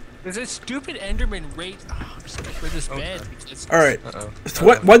 blocks. Is this stupid Enderman rate? Oh, I'm stuck with this bed. All right.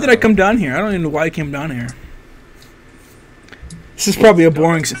 So why did I come down here? I don't even know why I came down here. This is probably a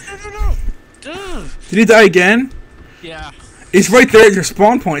boring. No. Dude. Did he die again? Yeah. It's right there at your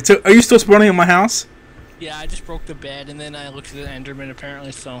spawn point. So are you still spawning at my house? Yeah, I just broke the bed and then I looked at the Enderman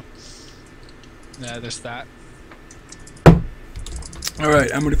apparently. So yeah, there's that. All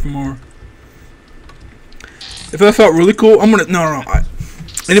right, I'm ready for more. If that felt really cool, I'm gonna no.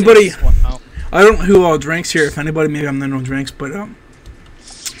 Anybody? I don't know who all drinks here. If anybody, maybe I'm the no drinks, but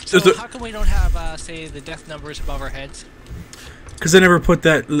So how come we don't have say the death numbers above our heads? Because I never put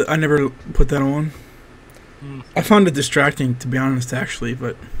that on. I found it distracting, to be honest, actually,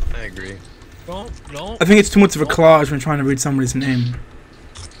 but I agree. No. I think it's too much of a collage when trying to read somebody's name.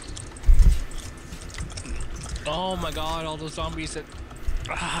 Oh my god, all those zombies that...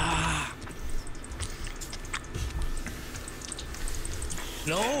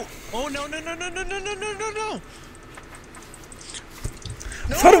 No! Oh no.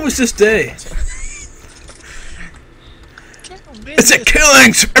 I thought it was this day. It's a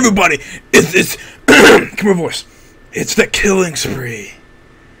killing everybody! It's come on, voice. It's the killing spree.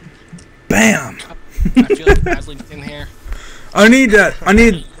 Bam! I feel like badly in here. I need that.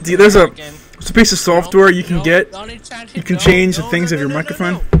 There's a piece of software you can get. You can change the things of your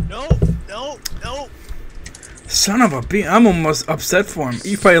microphone. No. Son of a bee! I'm almost upset for him.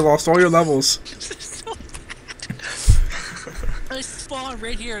 You probably lost all your levels. I spawn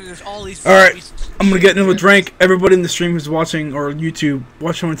right here. There's all these. All right, I'm gonna get into a drink. Everybody in the stream who's watching or YouTube,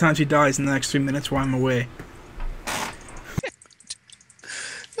 watch how many times he dies in the next 3 minutes while I'm away. No.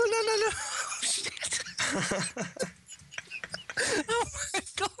 Shit. Oh my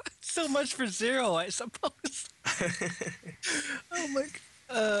god! So much for 0, I suppose. Oh my.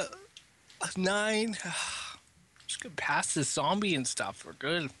 9. Just get past this zombie and stuff. We're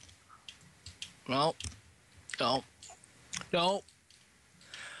good. No.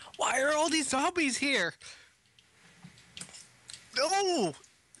 Why are all these zombies here? No.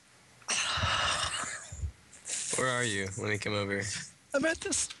 Where are you? Let me come over. I'm at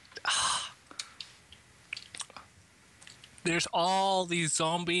this. There's all these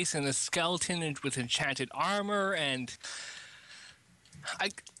zombies and a skeleton with enchanted armor and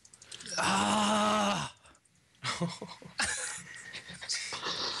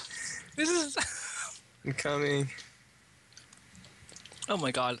this is. I'm coming. Oh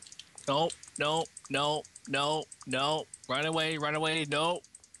my god. No. Run away. No.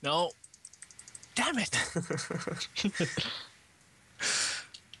 Damn it.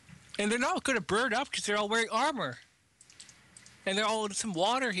 And they're not going to burn up because they're all wearing armor. And they're all in some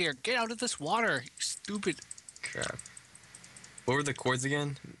water here. Get out of this water, you stupid. Crap. What were the chords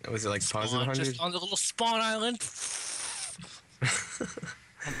again? Was it like positive 100? Just on the little spawn island.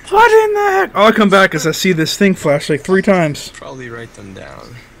 What in the heck? I'll come back as I see this thing flash like 3 times. Probably write them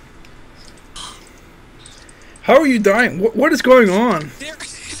down. How are you dying? What is going on?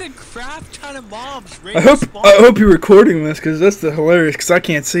 There's a crap ton of mobs. I hope you're recording this because that's the hilarious. Because I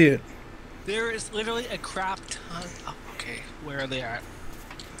can't see it. There is literally a crap ton. Oh, okay, where are they at?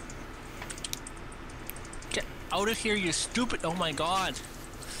 Get out of here, you stupid! Oh my god!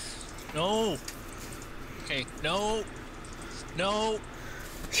 No. Okay, no.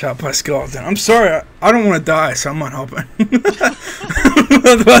 Shot by skeleton. I'm sorry. I don't want to die, so I'm not helping.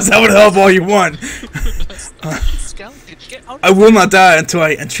 Otherwise, I would help all you want. Skeleton, get out. I will not die until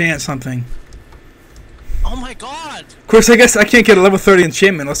I enchant something. Oh my god! Of course, I guess I can't get a level 30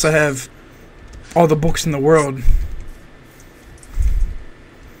 enchantment unless I have all the books in the world.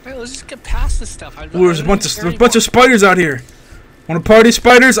 Right, let's just get past this stuff. Ooh, there's a bunch of spiders out here. Want to party,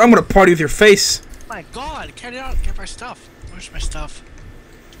 spiders? I'm gonna party with your face. Oh my god! Get out! Get my stuff. Where's my stuff?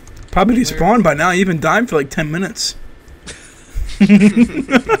 Probably despawned by now. You've been dying for like 10 minutes.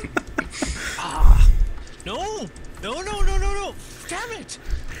 No! Damn it!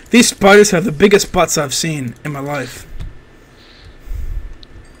 These spiders have the biggest butts I've seen in my life.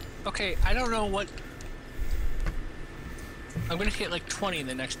 Okay, I don't know what... I'm gonna hit like 20 in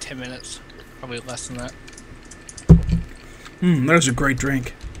the next 10 minutes. Probably less than that. That is a great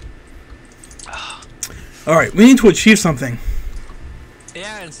drink. Alright, we need to achieve something.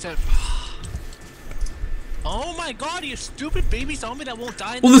 Yeah, instead. Oh my god, you stupid baby zombie that won't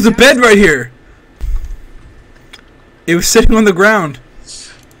die. Well, there's a bed right here. It was sitting on the ground.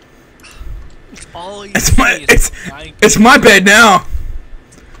 It's my bed now.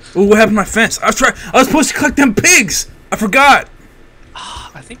 Ooh, what happened to my fence? I was supposed to collect them pigs. I forgot.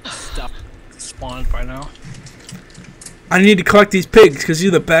 I think the stuff spawned by now. I need to collect these pigs because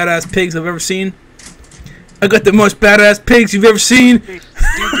you're the badass pigs I've ever seen. I got the most badass pigs you've ever seen.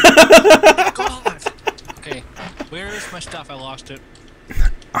 God. Okay, where is my stuff? I lost it.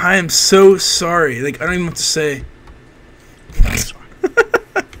 I am so sorry. Like, I don't even know what to say.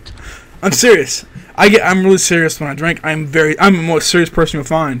 I'm serious. I'm really serious when I drink. I'm the most serious person you'll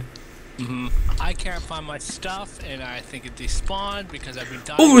find. I can't find my stuff, and I think it despawned because I've been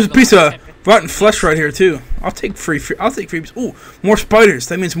dying. Oh, there's a piece of rotten flesh right here too. I'll take freebies. Ooh, more spiders.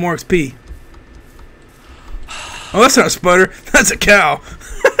 That means more XP. Oh, that's not a spider. That's a cow.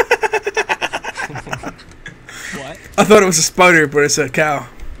 What? I thought it was a spider, but it's a cow.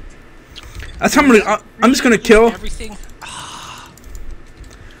 That's how I'm just gonna kill everything.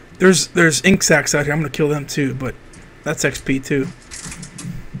 There's ink sacs out here. I'm gonna kill them too, but that's XP too.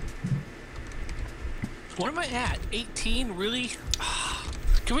 What am I at? 18? Really?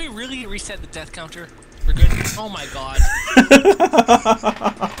 Can we really reset the death counter? We're good. Oh my god.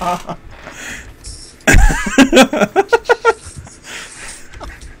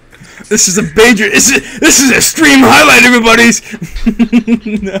 This is a major. This is a stream highlight, everybody's.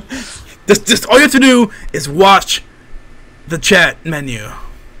 Just all you have to do is watch the chat menu,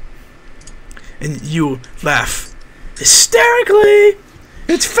 and you laugh hysterically.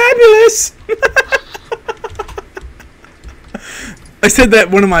 It's fabulous. I said that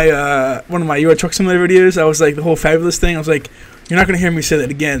one of my Euro Truck Simulator videos. I was like the whole fabulous thing. I was like, you're not gonna hear me say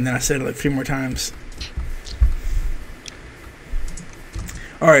that again. And then I said it like 3 more times.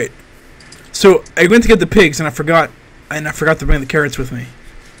 All right. So I went to get the pigs and I forgot to bring the carrots with me.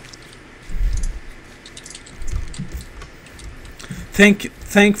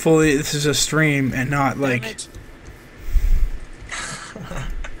 Thankfully, this is a stream and not like.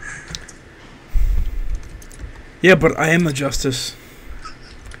 Yeah, but I am the justice.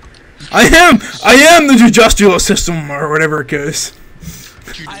 I am the judicial system or whatever it goes.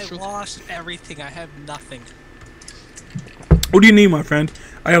 I lost everything. I have nothing. What do you need, my friend?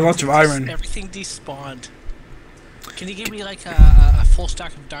 I have lots of iron. Everything despawned. Can you give me like a full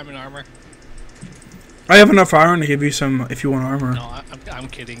stack of diamond armor? I have enough iron to give you some if you want armor. No, I'm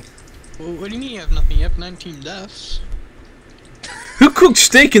kidding. Well, what do you mean you have nothing? You have 19 deaths. Who cooked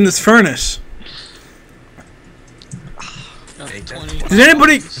steak in this furnace? Did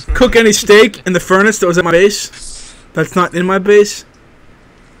anybody cook any steak in the furnace that was at my base? That's not in my base?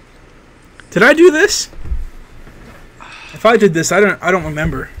 Did I do this? If I did this, I don't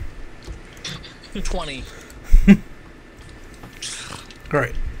remember. 20.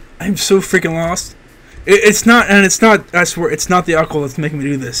 Alright. I'm so freaking lost. It's not, I swear, it's not the alcohol that's making me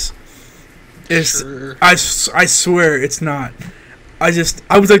do this. It's, Sure. I swear it's not. I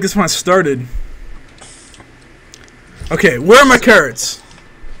was like this when I started. Okay, where are my carrots?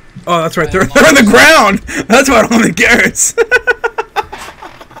 Oh, that's right, they're on the ground! That's why I don't have the carrots.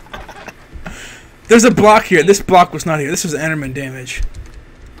 There's a block here. This block was not here. This was Enderman damage.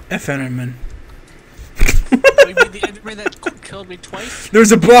 F Enderman. You mean the Enderman that killed me twice?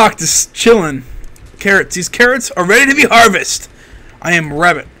 There's a block just chilling. Carrots. These carrots are ready to be harvested. I am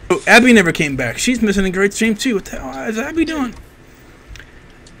rabbit. Oh, Abby never came back. She's missing a great stream too. What the hell is Abby doing?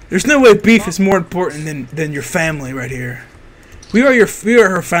 There's no way beef is more important than your family right here. We are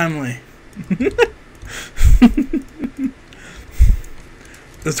her family.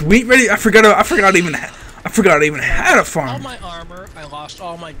 There's wheat ready. I forgot I even had a farm. All my armor. I lost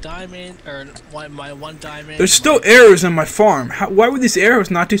all my diamond or my one diamond. There's still arrows in my farm. Why would these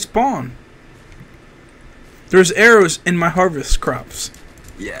arrows not despawn? There's arrows in my harvest crops.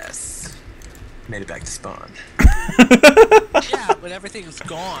 Yes. Made it back to spawn. Yeah, but everything's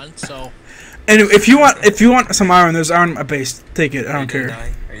gone, so. And if you want some iron, there's iron in my base. Take it. I don't care.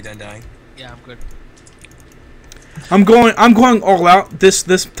 Are you done dying? Yeah, I'm good. I'm going all out this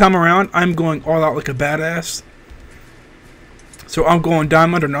time around. I'm going all out like a badass. So I'm going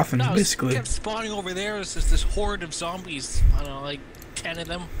diamond or nothing, No, basically. kept spawning over there. There's just this horde of zombies. I don't know, like 10 of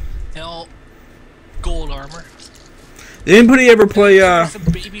them. They all gold armor. Did anybody ever play Some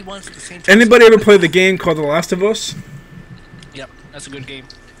baby ones at the same time. anybody ever play the game called The Last of Us? Yep, that's a good game.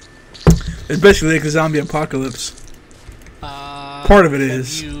 It's basically like a zombie apocalypse. Part of it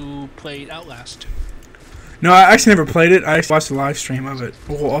is. You played Outlast. No, I actually never played it. I actually watched the live stream of it.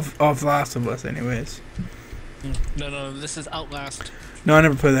 Well, of Last of Us, anyways. No, this is Outlast. No, I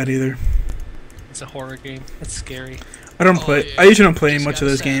never played that either. It's a horror game. It's scary. I don't play. Yeah. I usually don't play much of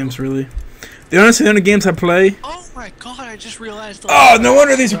those games, really. The only games I play. Oh my god! I just realized. Oh, no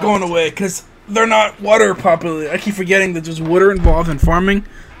wonder these are going away, because they're not water properly. I keep forgetting that there's water involved in farming.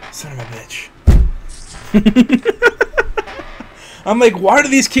 Son of a bitch. I'm like, why do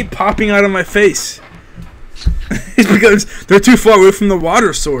these keep popping out of my face? It's because they're too far away from the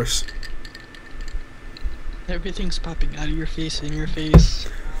water source. Everything's popping out of your face, in your face.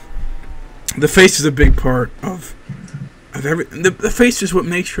 The face is a big part of everything. The face is what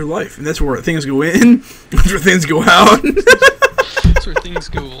makes your life, and that's where things go in, that's where things go out. That's where things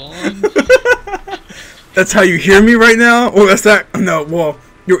go on. That's how you hear me right now? Well, that's not. No, well,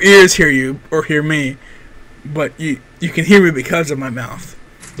 your ears hear you or hear me, but you can hear me because of my mouth.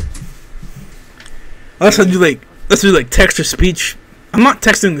 Let's do like text or speech. I'm not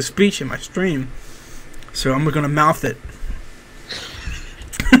texting the speech in my stream, so I'm gonna mouth it.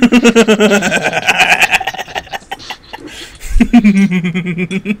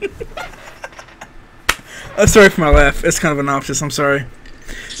 I'm sorry for my laugh. It's kind of obnoxious. I'm sorry.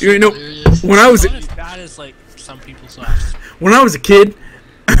 You know, when I was Not as bad as like some people's laughs. when I was a kid,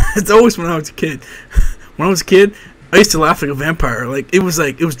 it's always when I was a kid. When I was a kid, I used to laugh like a vampire. Like it was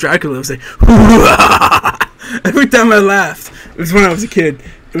Dracula. It was like every time I laughed. It was when I was a kid.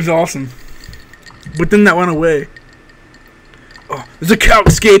 It was awesome. But then that went away. Oh, there's a cow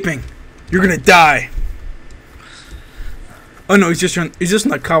escaping. You're gonna die. Oh no, he's just in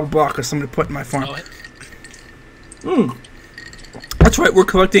that cobble block of somebody put in my farm. That's right, we're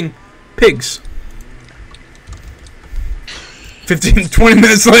collecting pigs. 20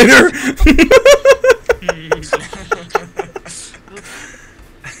 minutes later.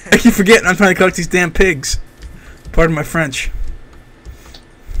 I keep forgetting I'm trying to collect these damn pigs. Pardon my French.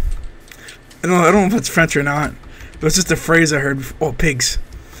 I don't know if it's French or not. It was just a phrase I heard before. Oh, pigs.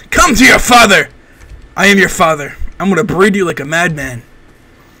 Come to your father! I am your father. I'm gonna breed you like a madman.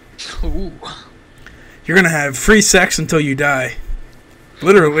 Ooh. You're gonna have free sex until you die.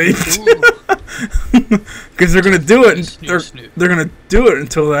 Literally. Because they're gonna do it. They're gonna do it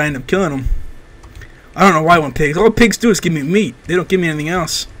until I end up killing them. I don't know why I want pigs. All pigs do is give me meat. They don't give me anything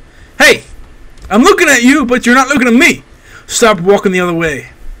else. Hey! I'm looking at you, but you're not looking at me. Stop walking the other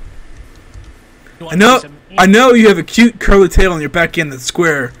way. I know you have a cute curly tail on your back end that's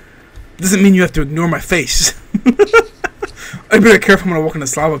square. Doesn't mean you have to ignore my face. I better careful when I walk in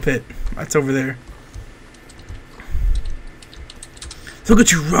the lava pit. That's over there. Look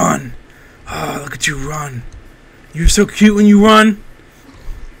at you run. Ah, look at you run. You're so cute when you run.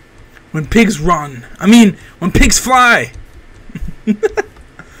 When pigs run. I mean, when pigs fly. Did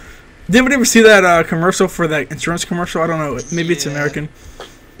anybody ever see that commercial for that insurance commercial? I don't know. Maybe it's American.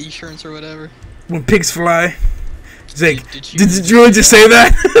 Insurance or whatever. When pigs fly. It's like, Did did you really just say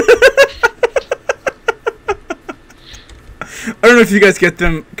that? I don't know if you guys get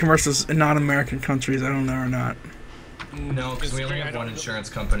them commercials in non-American countries. I don't know or not. No, because we only have one insurance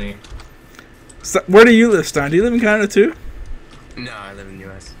company. So, where do you live, Stein? Do you live in Canada too? No, I live in the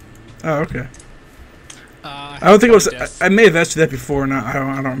U.S. Oh, okay. I don't think it was. I may have asked you that before. Not. I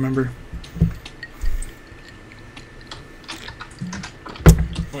don't remember.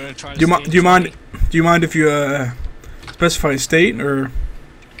 Do you mind if you specify state or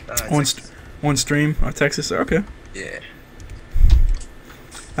on stream? Texas. Okay. Yeah.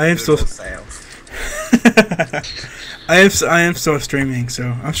 I am still. I am still streaming, so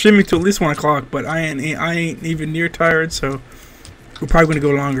I'm streaming to at least 1 o'clock. But I ain't even near tired, so we're probably gonna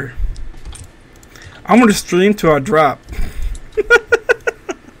go longer. I'm gonna stream till I drop.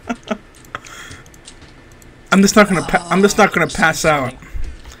 I'm just not gonna pass out.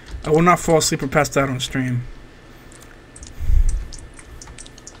 I will not fall asleep or pass out on stream.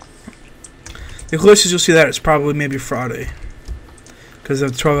 The closest you'll see that is probably maybe Friday, because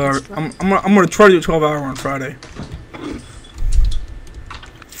of 12 hour. I'm gonna try to do 12-hour on Friday.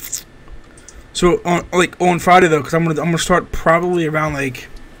 So on Friday though, because I'm gonna start probably around like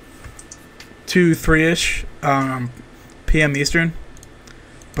 2-3ish p.m. Eastern.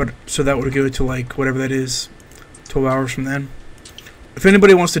 But so that would go to like whatever that is, 12 hours from then. If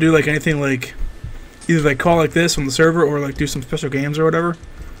anybody wants to do like anything like either like call like this on the server or like do some special games or whatever,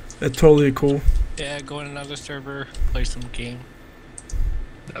 that's totally cool. Yeah, go in another server, play some game.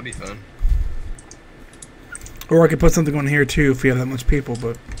 That'd be fun. Or I could put something on here too if we have that much people,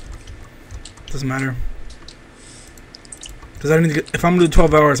 but it doesn't matter. Because if I'm gonna do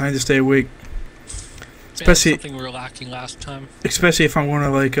 12 hours, I need to stay awake. Especially something we were lacking last time. Especially if I want to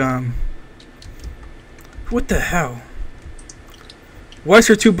like What the hell? Why is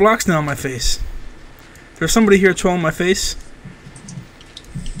there 2 blocks now on my face? There's somebody here trolling my face.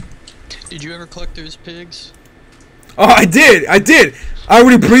 Did you ever collect those pigs? Oh, I did. I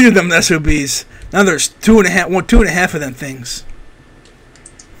already breeded them SOBs. Now there's 2.5 of them things.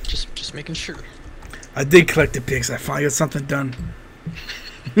 Just making sure. I did collect the pigs. I finally got something done.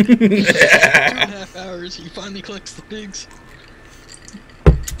 2.5 hours, he finally collects the pigs.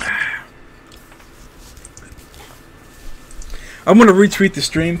 I'm gonna retweet the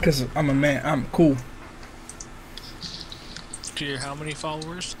stream because I'm a man. I'm cool. Do you hear how many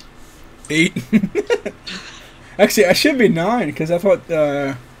followers? 8. Actually, I should be 9 because I thought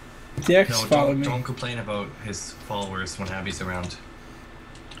DX No, followed me. don't complain about his followers when Abby's around.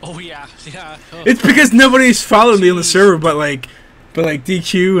 Oh yeah. Oh. It's because nobody's followed me on the server, but like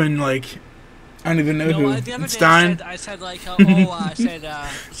DQ and like I don't even know No, who. the other And day Stein. I said like,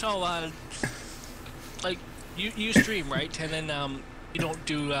 like you stream, right? And then you don't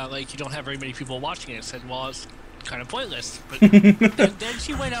do like you don't have very many people watching it. I said, well, it's kind of pointless. But then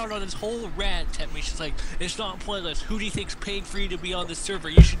she went out on this whole rant at me. She's like, it's not pointless. Who do you think's paying for you to be on the server?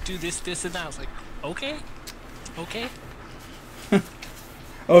 You should do this, and that. I was like, okay.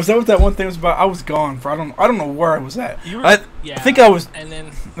 Oh, is that what that one thing was about? I was gone for I don't know where I was at. Yeah. I think I was. And then I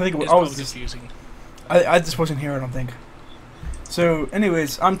think it's I was confusing. I just wasn't here. I don't think. So,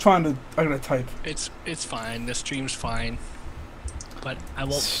 anyways, I gotta type. It's fine. The stream's fine. But I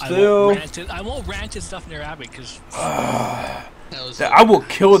won't rant and stuff near Abby because I will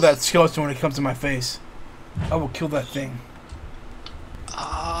kill that skeleton when it comes to my face. I will kill that thing.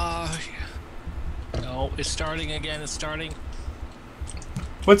 No, it's starting again. It's starting.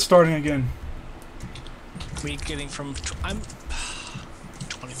 What's starting again? Me getting from I'm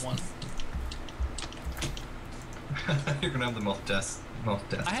 21. You're gonna have the most deaths I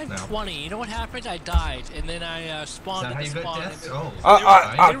had now. 20. You know what happened? I died, and then I spawned Is that at the how you got spawn. deaths?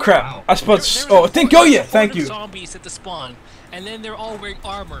 Oh. Crap! Wow. I suppose. Oh, thank you. Yeah, thank you. Zombies at the spawn, and then they're all wearing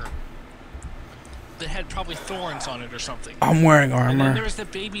armor that had probably thorns on it or something. I'm wearing And then armor. there was the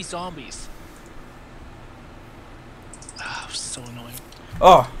baby zombies. Ah, it was so annoying.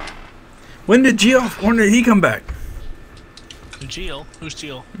 Oh, when did he come back? Geo? Who's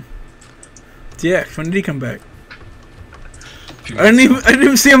Geo? DX. When did he come back? I didn't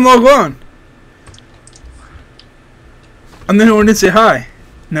even see him log on. And then no one did say hi.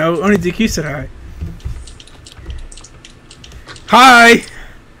 No, only DQ said hi. Hi! If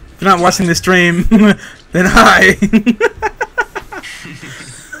you're not watching the stream, then hi.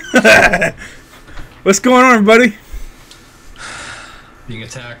 What's going on, everybody? Being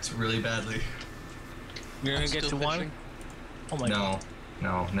attacked really badly. You're gonna get to one? Oh my god.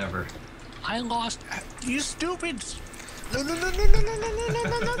 No, never. I lost. You stupids! No! No!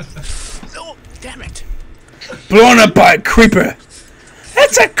 Damn it! Blown up by a creeper.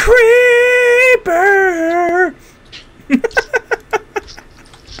 It's a creeper.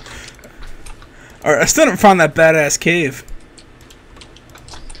 Alright, I still haven't found that badass cave.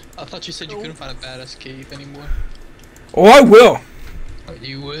 I thought you said you couldn't find a badass cave anymore. Oh, I will. Oh,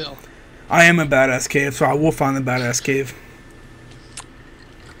 you will. I am a badass cave, so I will find the badass cave.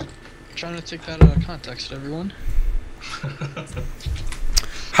 Trying to take that out of context, everyone.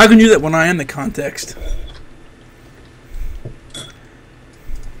 How can you do that when I am the context?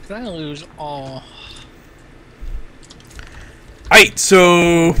 Did I lose all? Aight,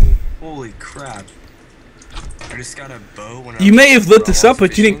 so Holy crap! I just got a bow when I you was may have lit this up,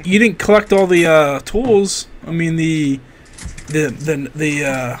 fishing. but you didn't collect all the tools. I mean you didn't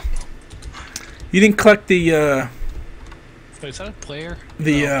collect the Wait, is that a player?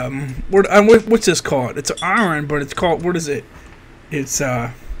 what's this called? It's iron, but it's called, what is it? It's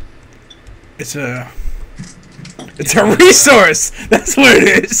a resource. That's what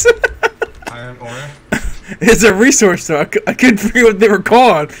it is. Iron ore? It's a resource, though. I couldn't figure what they were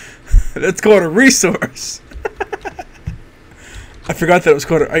called. That's called a resource. I forgot that it was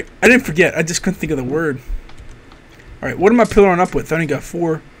called I didn't forget. I just couldn't think of the word. All right, what am I pillaring up with? I only got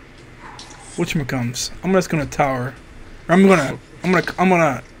 4. Whatchamacallits? I'm just gonna tower. Or I'm gonna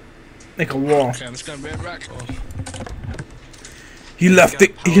make a wall. Okay, I'm just gonna be right back. He left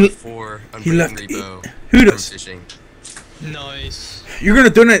it. He left it. Who does? Fishing. Nice. You're gonna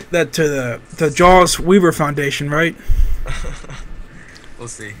donate that to the Jaws Weaver Foundation, right? We'll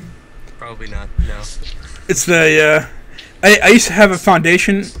see. Probably not. No. It's the I used to have a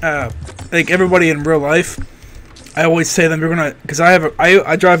foundation. Like everybody in real life, I always say them. You're gonna, because I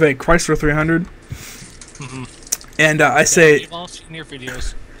drive a Chrysler 300, and I say I've all seen your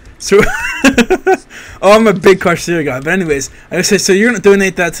videos. So, oh, I'm a big Crush Theory guy. But anyways, I say, so you're gonna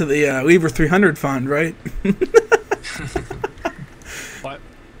donate that to the Weaver 300 fund, right? What?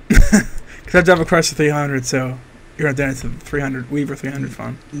 Because I have to have a Crush 300, so you're gonna donate to the 300 Weaver 300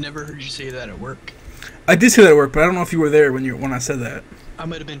 fund. Never heard you say that at work. I did say that at work, but I don't know if you were there when I said that. I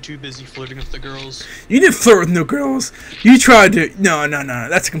might have been too busy flirting with the girls. You didn't flirt with no girls. You tried to. No.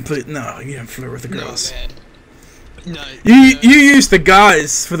 That's a complete. No, you didn't flirt with the girls. No, man. No, You used the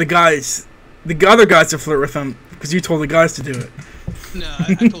guys for the guys, the other guys to flirt with them because you told the guys to do it. No,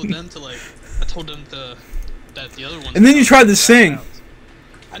 I told them to I told them that the other one. And then you tried to sing.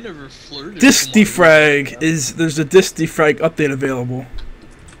 I never flirted. Disc with someone. defrag there's a disc defrag update available.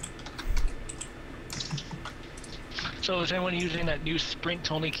 So is anyone using that new sprint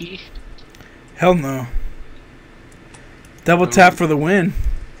Tony key? Hell no. Double tap for the win.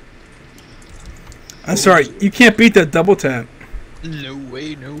 I'm sorry, you can't beat that double tap. No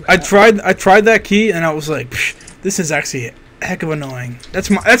way, no. I tried that key and I was like, psh, this is actually a heck of annoying. That's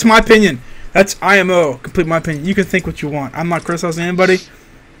my opinion. That's IMO, complete my opinion. You can think what you want. I'm not criticizing anybody.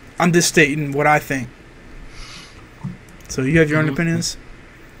 I'm just stating what I think. So you have your own opinions.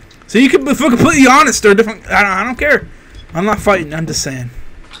 So you can be completely honest or different. I don't care. I'm not fighting. I'm just saying.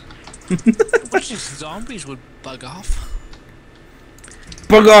 Wish these zombies would bug off.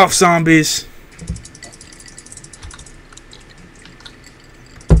 Bug off, zombies.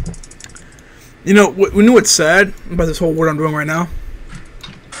 You know, we know what's sad about this whole what I'm doing right now?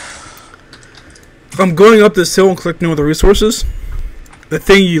 I'm going up this hill and collecting all the resources. The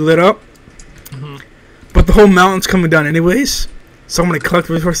thing you lit up. But the whole mountain's coming down anyways. So I'm going to collect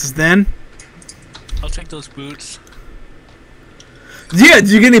resources then. I'll take those boots. Yeah, did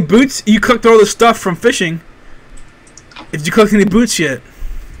you get any boots? You collected all the stuff from fishing. Did you collect any boots yet?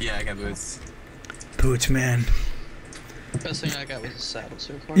 Yeah, I got boots. Boots, man. Best thing I got was a saddle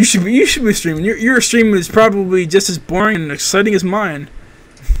so far. You should be streaming. Your stream is probably just as boring and exciting as mine.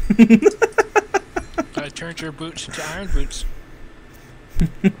 I turned your boots into iron boots.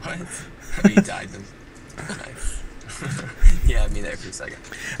 What? You dyed them. Nice. Yeah, I'd be there for a second.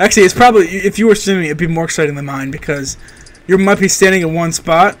 Actually, it's probably, if you were streaming, it'd be more exciting than mine because you might be standing in one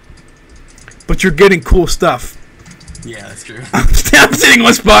spot, but you're getting cool stuff. Yeah, that's true. I'm sitting in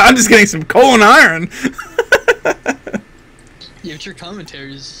one spot. I'm just getting some coal and iron. Yeah, but your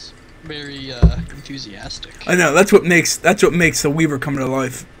commentary is very enthusiastic. I know that's what makes the Weaver come to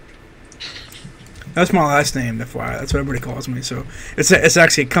life. That's my last name, FYI. That's what everybody calls me. So it's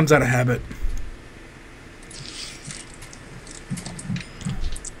actually, it comes out of habit.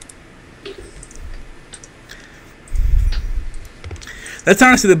 That's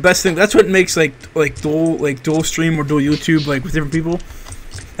honestly the best thing. That's what makes like dual stream or dual YouTube like with different people.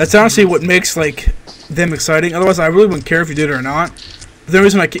 That's honestly what makes like them exciting. Otherwise, I really wouldn't care if you did it or not. But the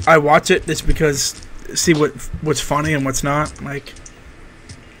reason I watch it is because see what's funny and what's not. Like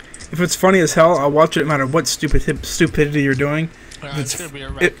if it's funny as hell, I'll watch it no matter what stupidity you're doing.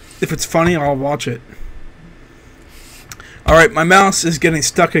 If it's funny, I'll watch it. All right, my mouse is getting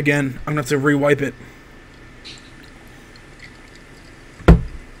stuck again. I'm gonna have to rewipe it.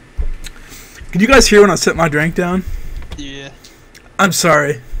 Can you guys hear when I set my drink down? Yeah. I'm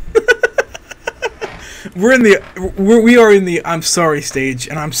sorry. we are in the I'm sorry stage,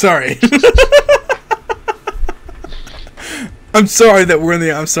 and I'm sorry. I'm sorry that we're in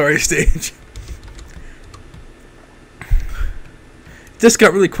the I'm sorry stage. This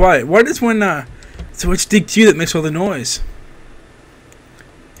got really quiet. Why does when so it's Dig Q that makes all the noise?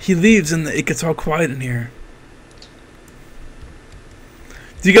 He leaves and it gets all quiet in here.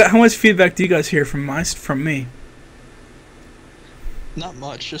 How much feedback do you guys hear from me? Not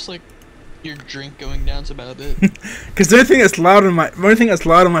much, just like your drink going down's about it. Because the only thing that's loud in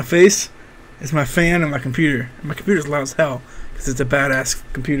my face is my fan and my computer. And my computer's loud as hell because it's a badass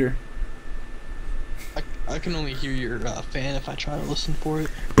computer. I can only hear your fan if I try to listen for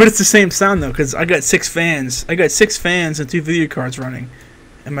it. But it's the same sound though, because I got 6 fans. I got 6 fans and 2 video cards running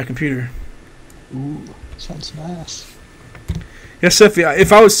in my computer. Ooh, sounds nice. Yes, Sophie,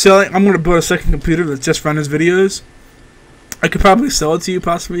 if I was selling, I'm going to build a second computer that's just run his videos. I could probably sell it to you,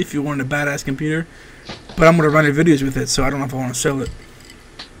 possibly, if you wanted a badass computer. But I'm going to run your videos with it, so I don't know if I want to sell it.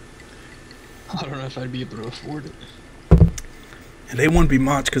 I don't know if I'd be able to afford it. And they wouldn't be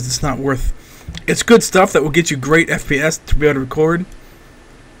much, because it's not worth... It's good stuff that will get you great FPS to be able to record.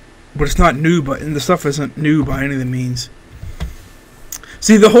 But it's not new, and the stuff isn't new by any of the means.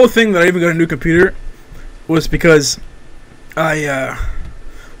 See, the whole thing that I even got a new computer was because... well,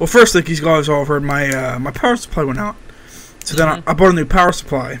 first, like you guys all heard, my power supply went out. So then I bought a new power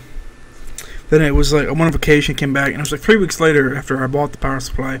supply. Then it was like I went on vacation, came back, and it was like 3 weeks later after I bought the power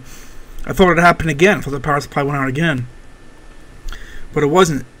supply. I thought it happened again. I thought the power supply went out again. But it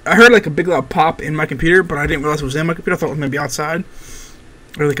wasn't. I heard like a big loud pop in my computer, but I didn't realize it was in my computer. I thought it was maybe outside.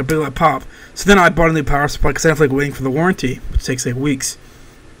 Or like a big loud pop. So then I bought a new power supply because I have like waiting for the warranty, which takes like weeks.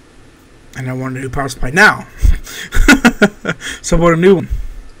 And I wanted a new power supply now. So I bought a new one,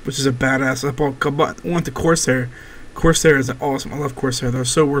 which is a badass. I went to Corsair. Corsair is awesome. I love Corsair. They're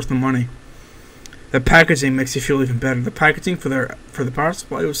so worth the money. The packaging makes you feel even better. The packaging for the power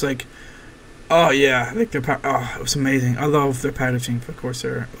supply was like, oh yeah, like it was amazing. I love their packaging for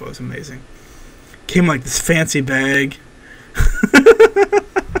Corsair. It was amazing. Came like this fancy bag.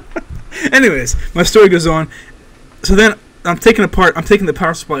 Anyways, my story goes on. So then I'm taking the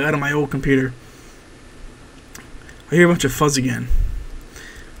power supply out of my old computer. I hear a bunch of fuzz again.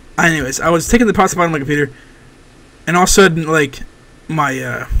 Anyways, I was taking the power supply out of my computer, and all of a sudden, like,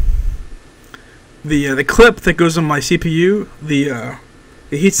 my the clip that goes on my CPU, the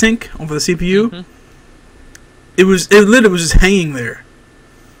heatsink over the CPU, it literally was just hanging there.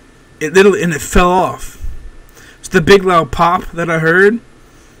 It fell off. So the big loud pop that I heard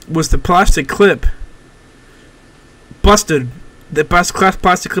was the plastic clip busted. The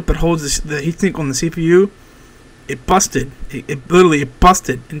plastic clip that holds the heatsink on the CPU, it busted. It literally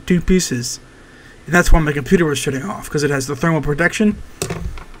busted in 2 pieces. And that's why my computer was shutting off, because it has the thermal protection.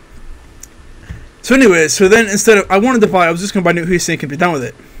 So anyways, then instead of, I was just going to buy a new heatsink and be done with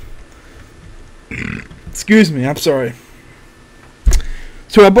it. Excuse me, I'm sorry.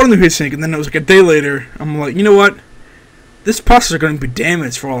 So I bought a new heatsink, and then it was like a day later, I'm like, you know what? This processor is going to be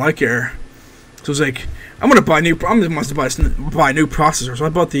damaged for all I care. So I was like, I'm going to buy a new processor. So I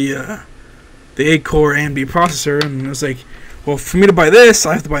bought the 8-core AMD processor, and I was like, well, for me to buy this,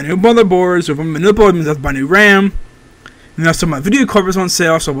 I have to buy new motherboards. So if I'm a new motherboard, I have to buy new RAM. And also my video card was on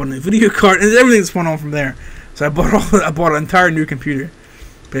sale, so I bought a new video card, and everything just went on from there. So I bought an entire new computer,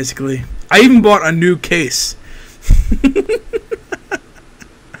 basically. I even bought a new case.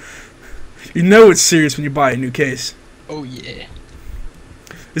 You know it's serious when you buy a new case. Oh yeah.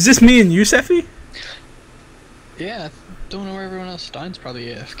 Is this me and you, Seffi? Yeah, I don't know where everyone else. Stein's probably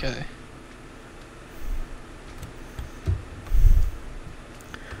AFK.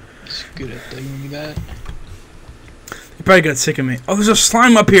 He's good at doing that. He probably got sick of me. Oh, there's a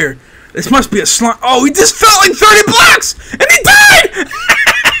slime up here. This must be a slime. Oh, he just fell like 30 blocks! And he died!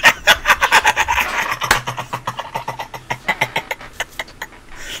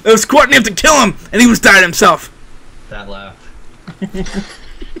 There was coordinated to kill him, and he was died himself. That laugh.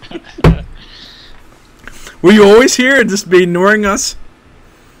 Were you always here and just be ignoring us?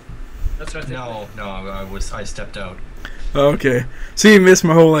 That's right. No, I stepped out. Oh, okay. So you missed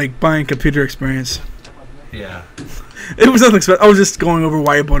my whole like buying computer experience. Yeah. It was nothing special. I was just going over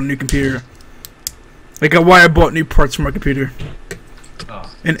why I bought a new computer. Like why I bought new parts for my computer.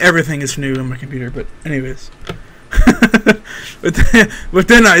 Oh. And everything is new on my computer, but anyways. but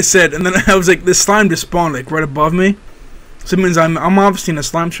then I said, and then I was like, this slime just spawned like right above me. So it means I'm obviously in a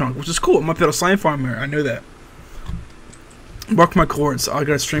slime chunk, which is cool. I'm up at a slime farm here. I know that. Mark my chords. I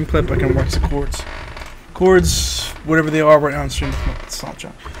got a stream clip. I can watch the chords. Chords, whatever they are right now on stream. Slime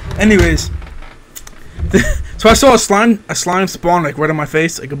chunk. Anyways, so I saw a slime spawn like right on my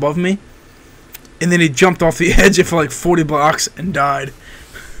face, like above me, and then he jumped off the edge for like 40 blocks and died.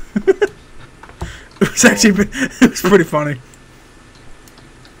 It was pretty funny.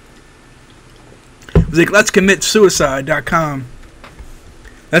 It was like, let's commit suicide.com.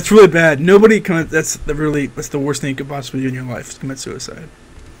 That's really bad. Nobody commit. That's the worst thing you could possibly do in your life is commit suicide.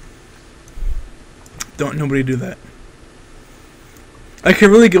 Don't nobody do that. I could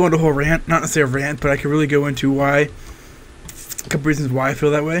really go into a whole rant, not necessarily a rant, but I could really go into a couple reasons why I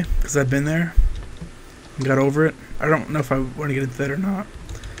feel that way, because I've been there and got over it. I don't know if I want to get into that or not.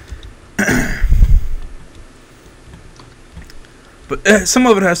 But some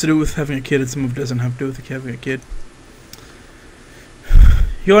of it has to do with having a kid, and some of it doesn't have to do with having a kid.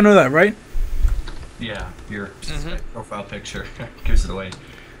 You all know that, right? Yeah, your profile picture gives it away.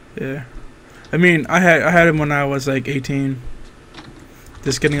 Yeah. I mean, I had him when I was like 18.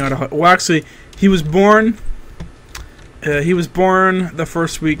 Just getting out of... Well, actually, he was born... he was born the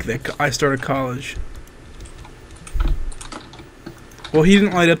first week that I started college. Well, he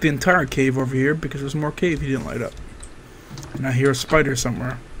didn't light up the entire cave over here because there's more cave he didn't light up. And I hear a spider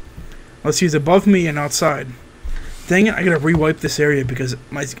somewhere. Unless he's above me and outside. Dang it, I gotta rewipe this area because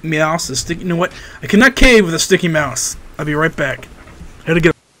my mouse is sticky. You know what? I cannot cave with a sticky mouse. I'll be right back. I gotta get